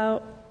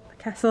Kesselhout,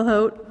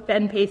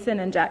 Ben Payson,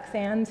 and Jack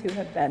Sands, who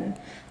have been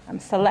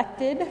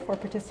selected for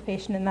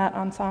participation in that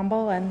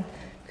ensemble, and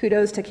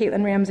kudos to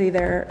Caitlin Ramsey,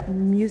 their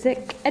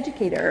music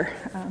educator,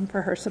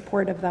 for her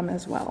support of them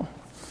as well.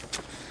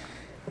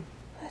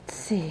 Let's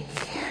see.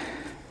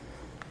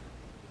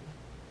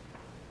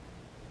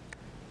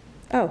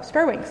 Oh,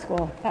 Spurwink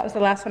School. That was the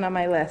last one on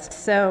my list.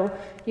 So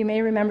you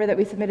may remember that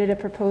we submitted a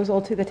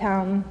proposal to the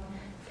town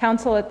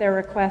council at their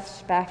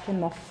request back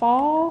in the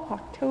fall,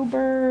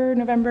 October,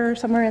 November,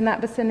 somewhere in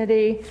that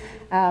vicinity.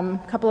 A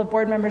couple of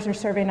board members are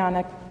serving on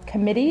a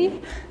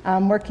committee,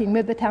 working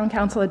with the town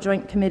council, a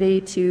joint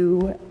committee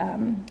to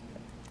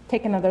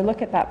take another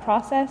look at that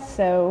process.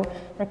 So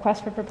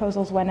requests for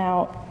proposals went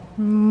out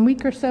a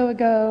week or so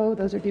ago.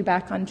 Those are due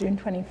back on June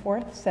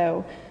 24th.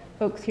 So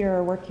folks here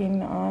are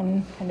working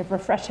on kind of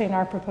refreshing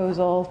our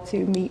proposal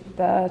to meet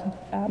the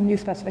new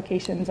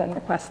specifications and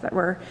requests that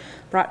were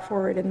brought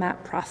forward in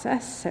that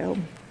process. So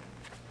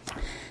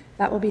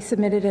that will be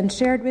submitted and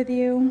shared with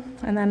you.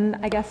 And then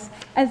I guess,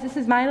 as this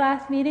is my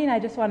last meeting, I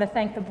just want to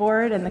thank the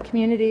board and the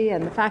community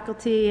and the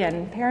faculty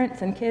and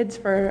parents and kids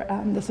for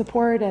the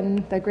support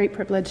and the great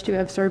privilege to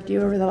have served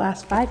you over the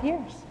last 5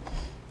 years.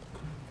 I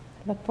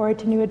look forward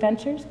to new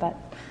adventures, but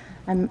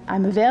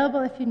I'm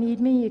available if you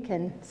need me. You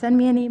can send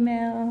me an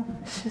email,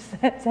 just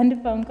send a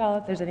phone call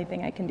if there's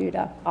anything I can do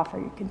to offer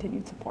you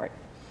continued support.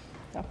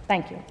 So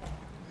thank you.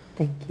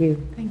 Thank you.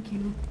 Thank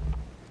you.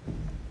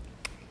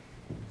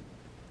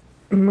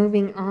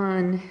 Moving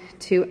on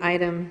to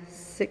item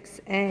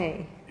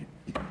 6A.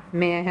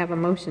 May I have a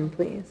motion,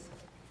 please?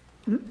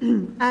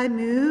 I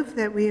move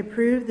that we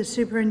approve the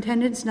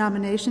superintendent's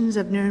nominations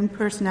of new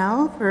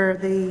personnel for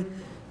the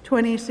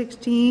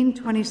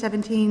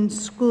 2016-2017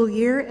 school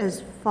year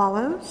as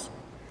follows.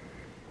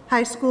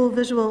 High School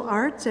Visual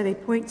Arts at a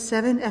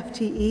 0.7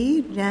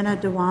 FTE, Jana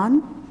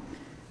Dewan.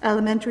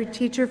 Elementary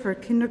teacher for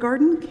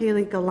kindergarten,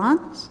 Kaylee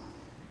Gallant.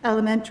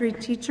 Elementary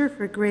teacher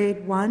for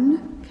grade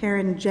 1,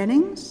 Karen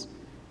Jennings.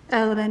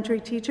 Elementary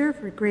teacher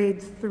for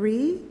grade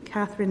 3,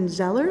 Catherine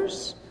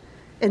Zellers.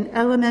 And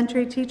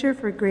elementary teacher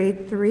for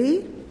grade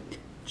 3,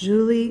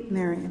 Julie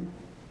Merriam.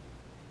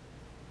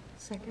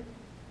 Second.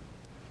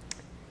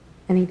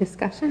 Any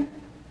discussion?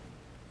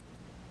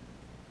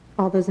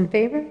 All those in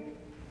favor?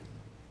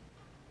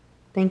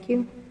 Thank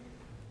you.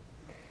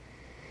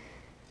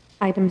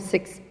 Item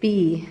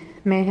 6B.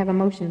 May I have a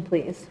motion,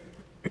 please?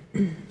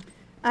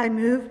 I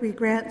move we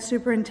grant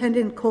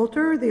Superintendent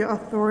Coulter the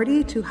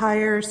authority to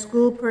hire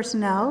school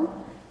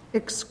personnel,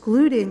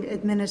 excluding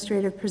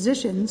administrative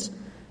positions,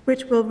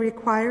 which will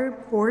require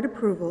board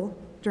approval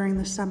during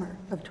the summer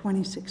of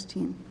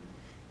 2016.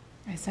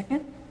 I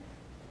second.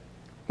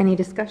 Any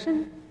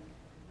discussion?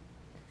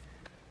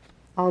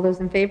 All those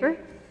in favor?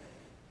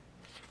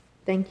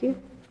 Thank you.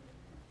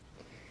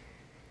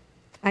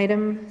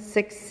 Item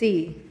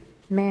 6C.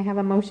 May I have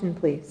a motion,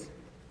 please?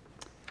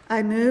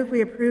 I move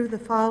we approve the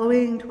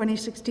following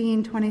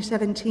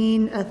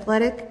 2016-2017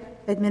 athletic,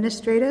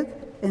 administrative,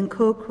 and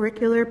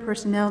co-curricular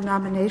personnel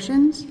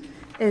nominations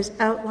as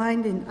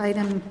outlined in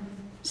item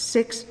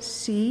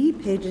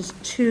 6C, pages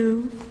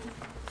 2,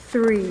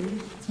 3,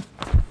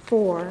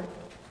 4,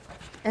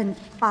 and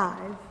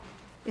 5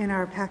 in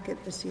our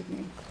packet this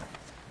evening.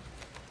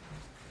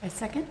 I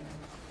second.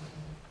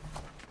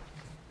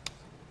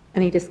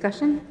 Any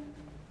discussion?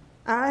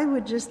 I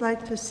would just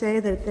like to say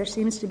that there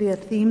seems to be a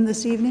theme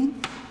this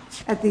evening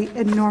at the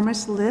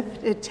enormous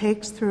lift it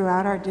takes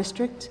throughout our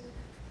district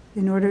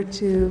in order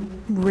to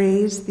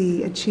raise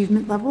the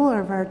achievement level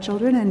of our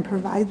children and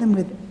provide them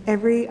with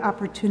every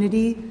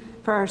opportunity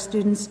for our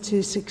students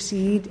to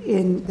succeed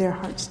in their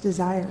heart's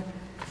desire.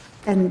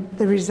 And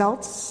the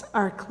results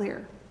are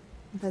clear,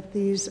 that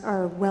these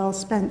are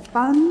well-spent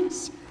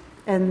funds,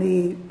 and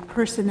the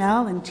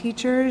personnel and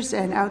teachers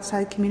and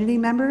outside community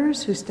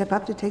members who step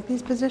up to take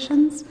these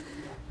positions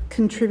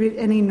contribute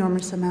an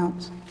enormous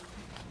amount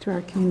to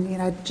our community.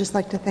 And I'd just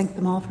like to thank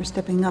them all for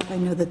stepping up. I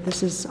know that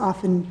this is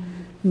often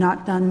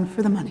not done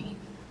for the money.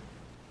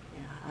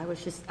 Yeah, I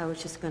was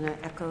just going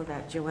to echo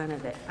that, Joanna,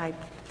 that I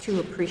too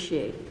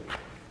appreciate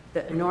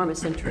the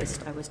enormous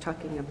interest. I was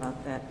talking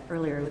about that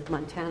earlier with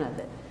Montana,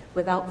 that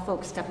without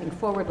folks stepping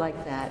forward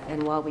like that,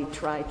 and while we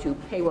try to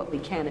pay what we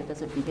can, it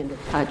doesn't begin to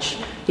touch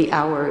the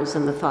hours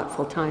and the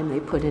thoughtful time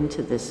they put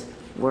into this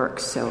work.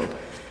 So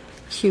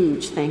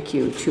huge thank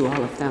you to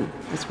all of them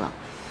as well.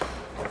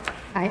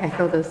 I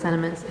echo those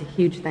sentiments. A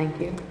huge thank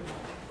you.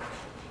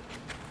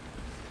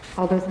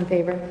 All those in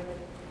favor?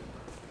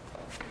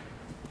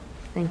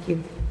 Thank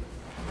you.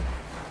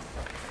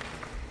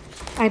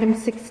 Item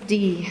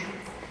 6D.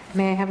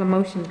 May I have a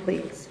motion,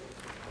 please?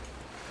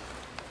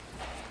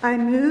 I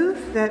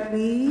move that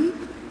we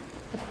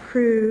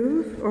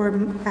approve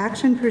or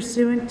action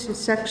pursuant to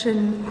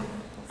Section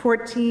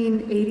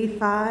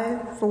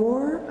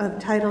 1485(4) of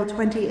Title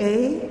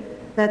 20A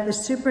that the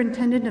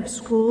superintendent of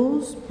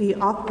schools be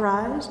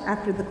authorized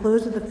after the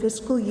close of the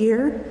fiscal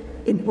year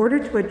in order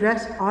to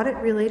address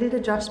audit-related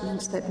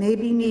adjustments that may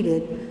be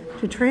needed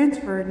to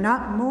transfer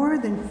not more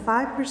than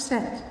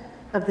 5%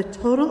 of the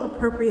total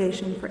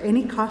appropriation for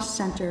any cost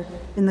center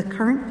in the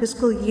current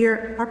fiscal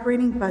year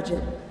operating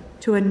budget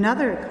to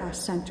another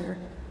cost center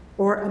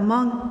or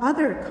among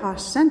other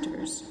cost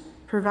centers,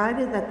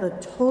 provided that the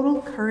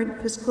total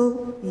current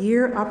fiscal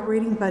year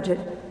operating budget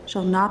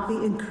shall not be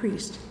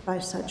increased by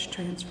such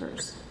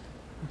transfers.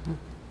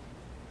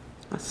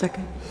 A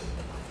second.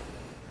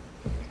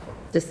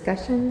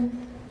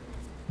 Discussion?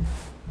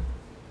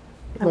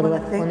 I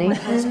want to thank my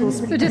high school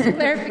So just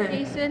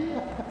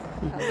clarification.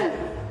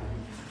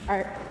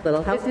 Our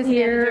little help business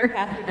here. manager,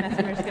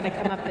 Kathy Messmer, is going to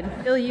come up and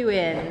fill you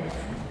in.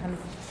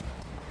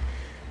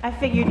 I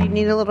figured you'd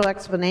need a little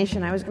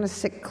explanation. I was going to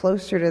sit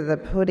closer to the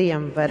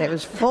podium, but it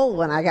was full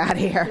when I got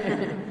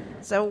here.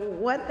 So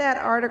what that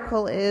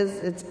article is,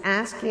 it's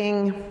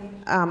asking,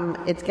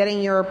 it's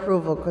getting your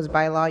approval, because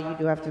by law you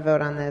do have to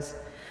vote on this,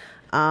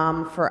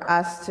 for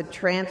us to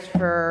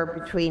transfer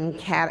between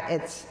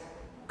it's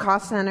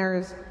cost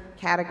centers,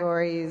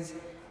 categories.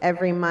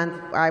 Every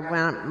month I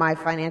want my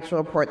financial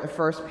report, the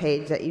first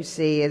page that you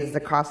see is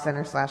the cost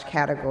center /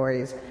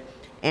 categories.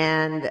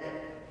 And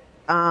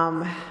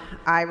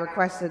I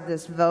requested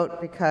this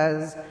vote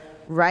because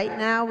right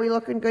now we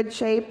look in good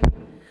shape.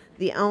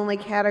 The only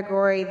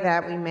category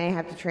that we may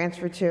have to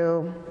transfer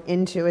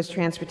into is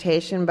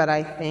transportation, but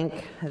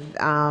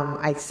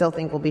I still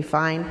think we'll be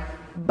fine.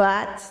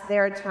 But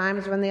there are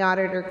times when the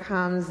auditor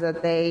comes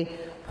that they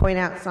point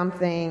out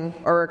something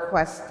or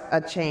request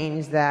a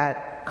change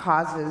that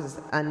causes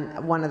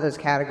one of those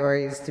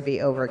categories to be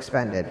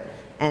overexpended,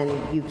 and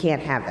you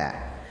can't have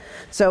that.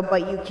 So,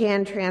 but you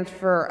can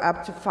transfer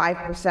up to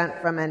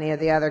 5% from any of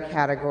the other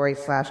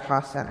categories /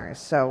 cost centers.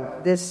 So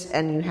this,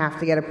 and you have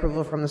to get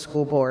approval from the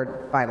school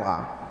board by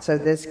law. So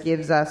this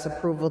gives us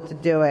approval to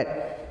do it,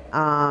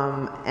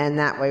 and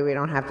that way we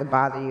don't have to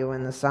bother you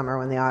in the summer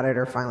when the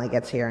auditor finally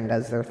gets here and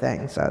does their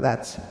thing. So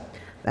that's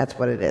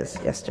what it is.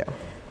 Yes, Joe.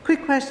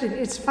 Quick question.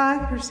 It's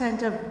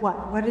 5% of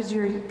what? What is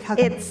your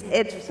calculation?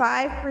 It's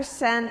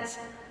 5%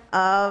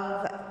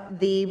 of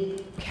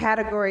the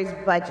category's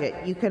budget.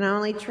 You can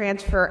only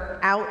transfer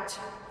out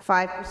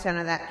 5%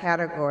 of that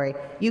category.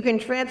 You can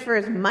transfer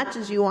as much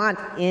as you want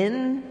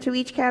into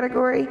each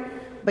category,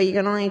 but you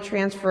can only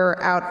transfer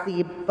out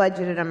the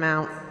budgeted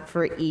amount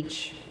for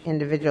each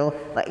individual.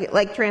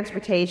 Like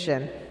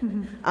transportation,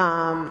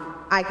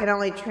 I can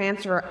only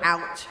transfer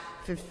out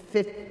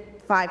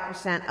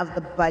 5% of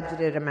the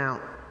budgeted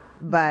amount,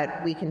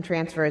 but we can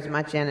transfer as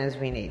much in as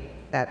we need.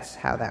 That's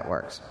how that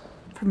works.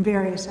 From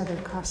various other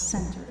cost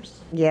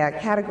centers. Yeah,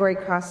 category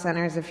cost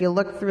centers. If you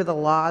look through the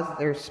laws,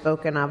 they're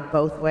spoken of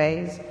both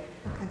ways. Okay.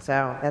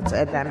 So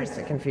that makes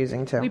it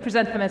confusing too. We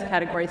present them as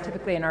categories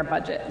typically in our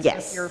budget.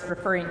 Yes. So you're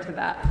referring to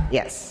that.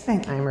 Yes.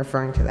 Thank you. I'm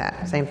referring to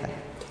that. Same thing.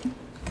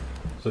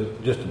 So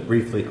just to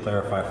briefly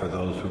clarify for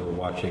those who are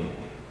watching,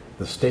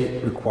 the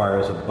state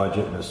requires a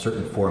budget in a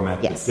certain format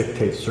that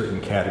dictates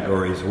certain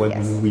categories.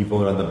 When we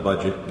vote on the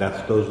budget,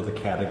 those are the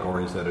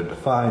categories that are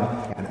defined.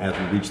 And as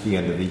we reach the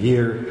end of the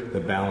year, the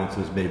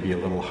balances may be a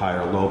little high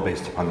or low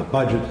based upon the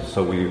budget.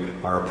 So we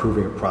are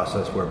approving a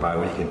process whereby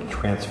we can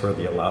transfer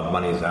the allowed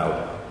monies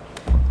out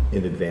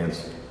in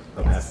advance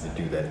of having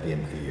to do that at the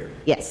end of the year.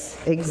 Yes,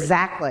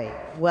 exactly.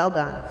 Great. Well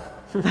done.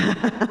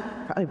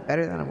 Probably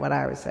better than what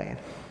I was saying.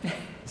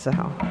 So.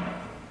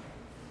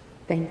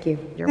 Thank you.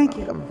 You're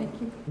welcome.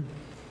 Thank you.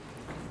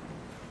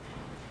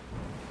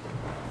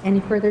 Any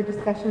further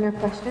discussion or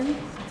questions?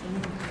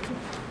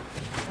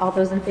 All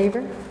those in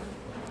favor?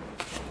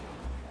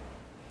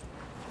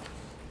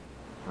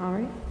 All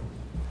right.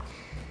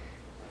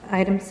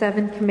 Item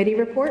 7, committee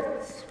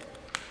reports.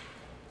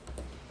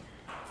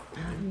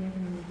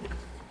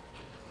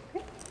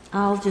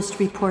 I'll just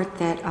report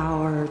that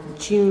our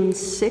June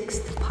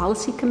 6th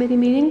policy committee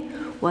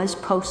meeting was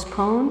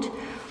postponed.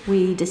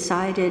 We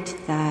decided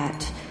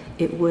that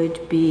it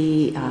would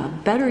be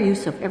better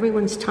use of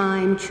everyone's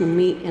time to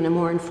meet in a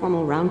more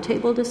informal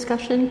roundtable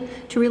discussion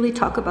to really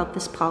talk about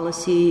this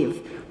policy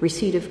of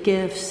receipt of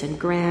gifts and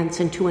grants,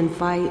 and to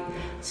invite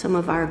some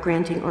of our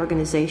granting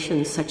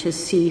organizations such as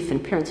CEEF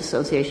and parents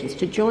associations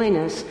to join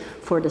us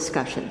for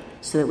discussion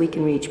so that we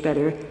can reach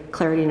better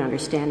clarity and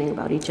understanding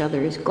about each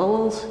other's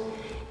goals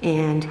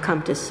and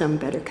come to some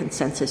better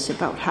consensus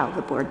about how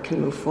the board can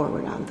move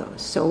forward on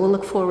those. So we'll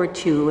look forward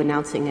to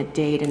announcing a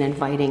date and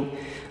inviting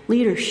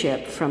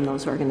leadership from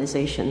those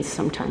organizations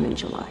sometime in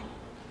July.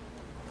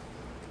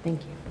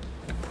 Thank you.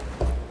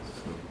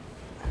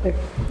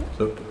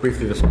 So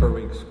briefly, the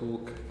Spurwink School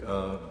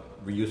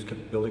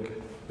building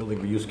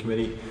reuse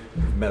committee,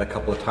 we've met a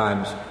couple of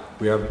times.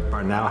 We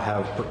are now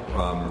have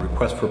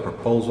requests for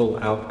proposal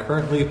out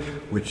currently,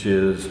 which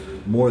is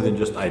more than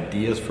just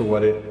ideas for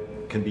what it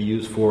can be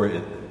used for.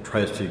 It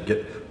tries to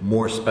get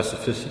more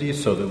specificity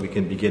so that we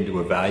can begin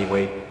to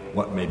evaluate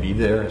what may be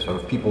there. So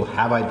if people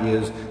have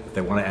ideas, if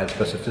they want to add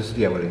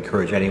specificity, I would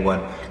encourage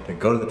anyone to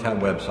go to the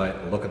town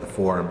website, look at the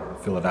form,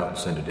 fill it out, and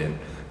send it in.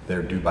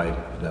 They're due by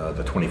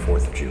the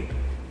 24th of June.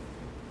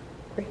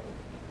 Great.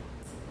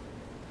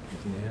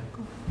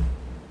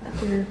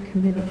 Other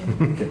committee.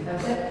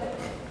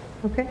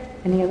 Okay.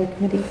 Any other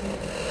committees?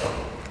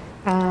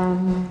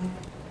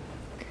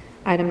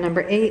 Item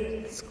number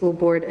 8, school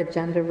board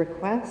agenda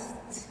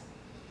requests.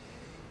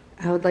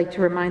 I would like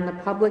to remind the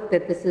public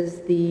that this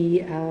is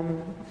the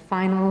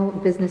final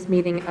business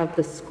meeting of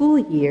the school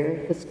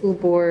year. The school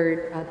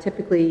board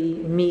typically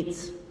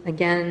meets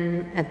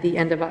again at the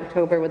end of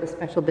October with a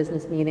special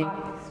business meeting.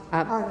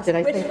 Did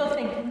I say? Wishful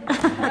thinking.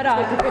 But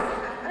August.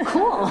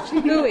 Cool.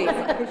 Gooey.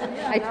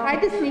 I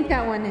tried to sneak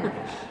that one in.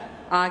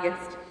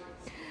 August.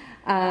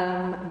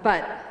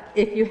 But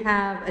if you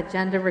have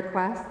agenda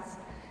requests,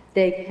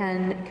 they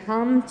can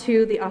come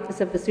to the office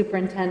of the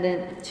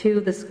superintendent, to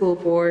the school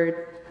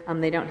board.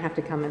 They don't have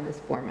to come in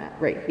this format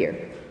right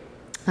here.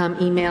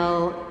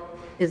 Email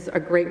is a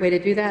great way to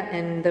do that,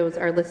 and those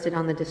are listed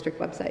on the district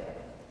website.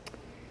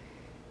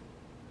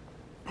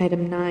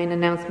 Item 9,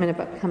 announcement of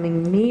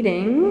upcoming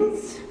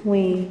meetings.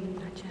 We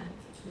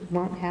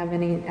won't have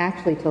any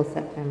actually till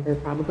September,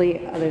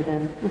 probably, other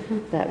than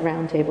that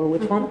roundtable,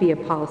 which won't be a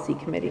policy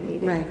committee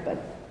meeting. Right.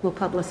 But we'll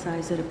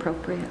publicize it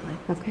appropriately.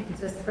 Okay.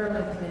 It's a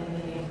Spurwink committee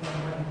meeting.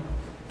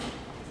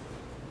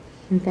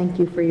 And thank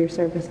you for your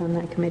service on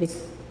that committee.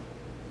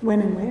 When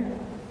and where?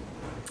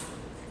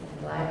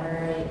 The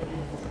library at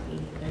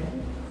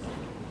 8:30.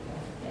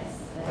 Yes,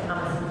 the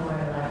Thomas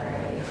Memorial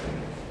Library at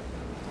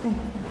 8:30.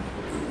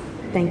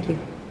 Thank you.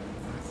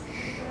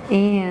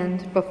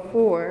 And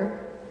before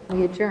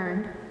we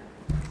adjourn,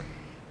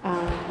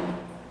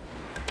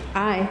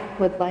 I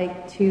would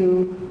like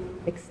to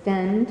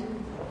extend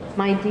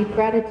my deep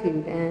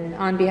gratitude, and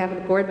on behalf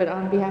of the board, but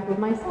on behalf of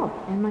myself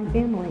and my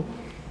family,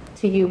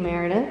 to you,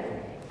 Meredith,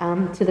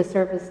 to the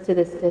service to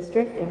this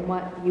district and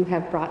what you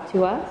have brought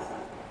to us.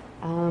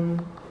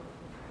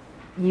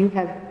 You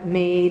have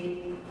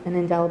made an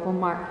indelible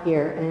mark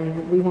here,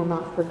 and we will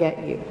not forget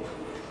you.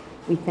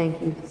 We thank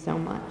you so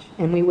much,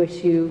 and we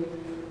wish you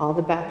all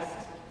the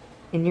best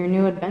in your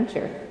new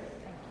adventure.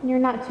 And you're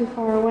not too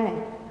far away.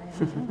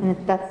 And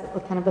if that's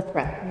kind of a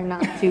threat, you're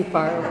not too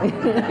far away.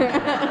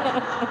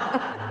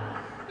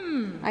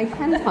 I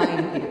can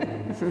find you.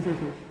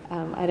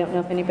 I don't know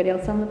if anybody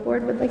else on the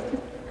board would like to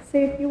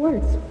say a few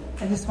words.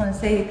 I just want to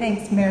say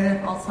thanks,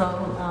 Meredith. Also,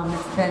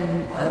 it's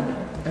been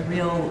a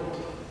real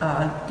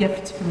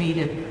gift for me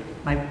to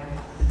my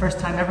first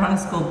time ever on a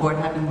school board,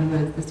 having you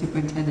as the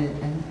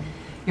superintendent, and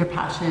your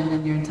passion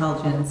and your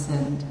intelligence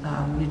and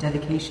your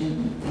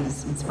dedication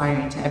is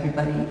inspiring to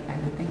everybody, I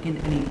would think, in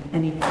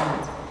any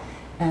field.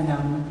 And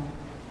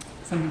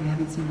something we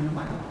haven't seen in a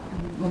while.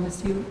 And we'll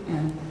miss you,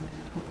 and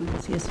hopefully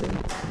we'll see you soon.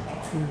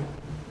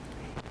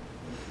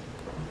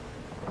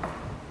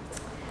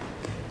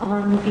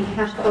 On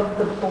behalf of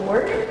the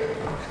board,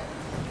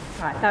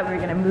 I thought we were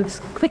going to move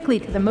quickly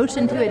to the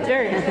motion to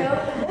adjourn.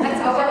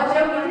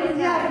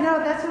 Yeah, no,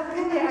 that's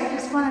okay. I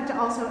just wanted to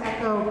also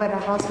echo, but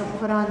I've also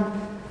put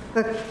on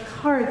the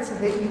card so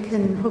that you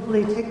can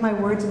hopefully take my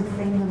words and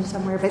frame them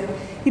somewhere. But,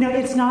 you know,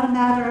 it's not a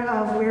matter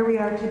of where we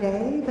are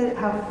today, but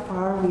how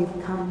far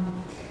we've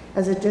come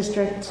as a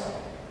district.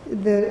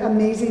 The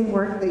amazing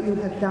work that you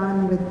have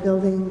done with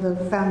building the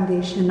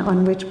foundation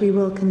on which we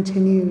will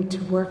continue to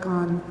work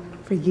on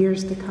for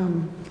years to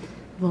come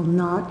will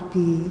not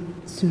be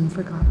soon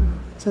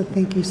forgotten. So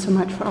thank you so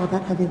much for all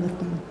that heavy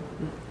lifting.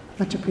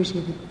 Much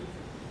appreciated.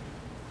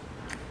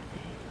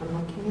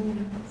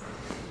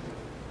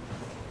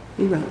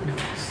 You wrote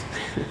notes.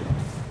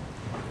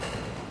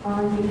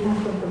 On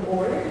behalf of the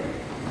board,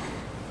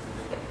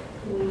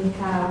 we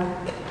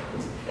have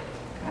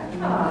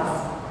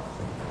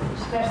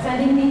They're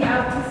sending me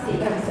out to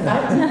sea. At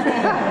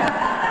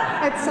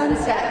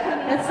sunset.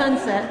 At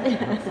sunset.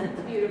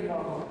 It's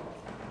beautiful.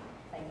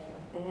 Thank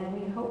you. And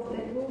we hope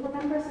that you'll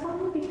remember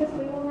some because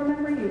we will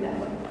remember you that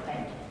way.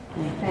 Thank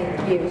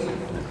you.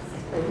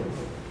 Thank you.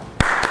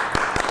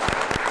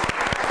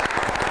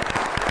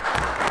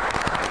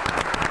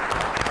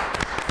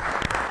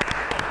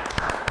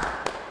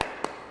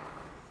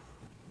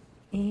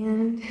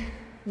 And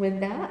with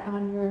that,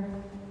 on your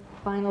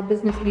final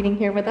business meeting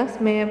here with us,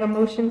 may I have a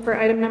motion for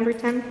item number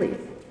 10, please?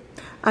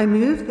 I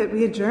move that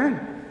we adjourn.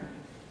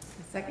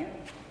 A second.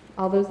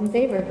 All those in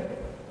favor?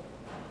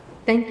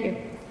 Thank you.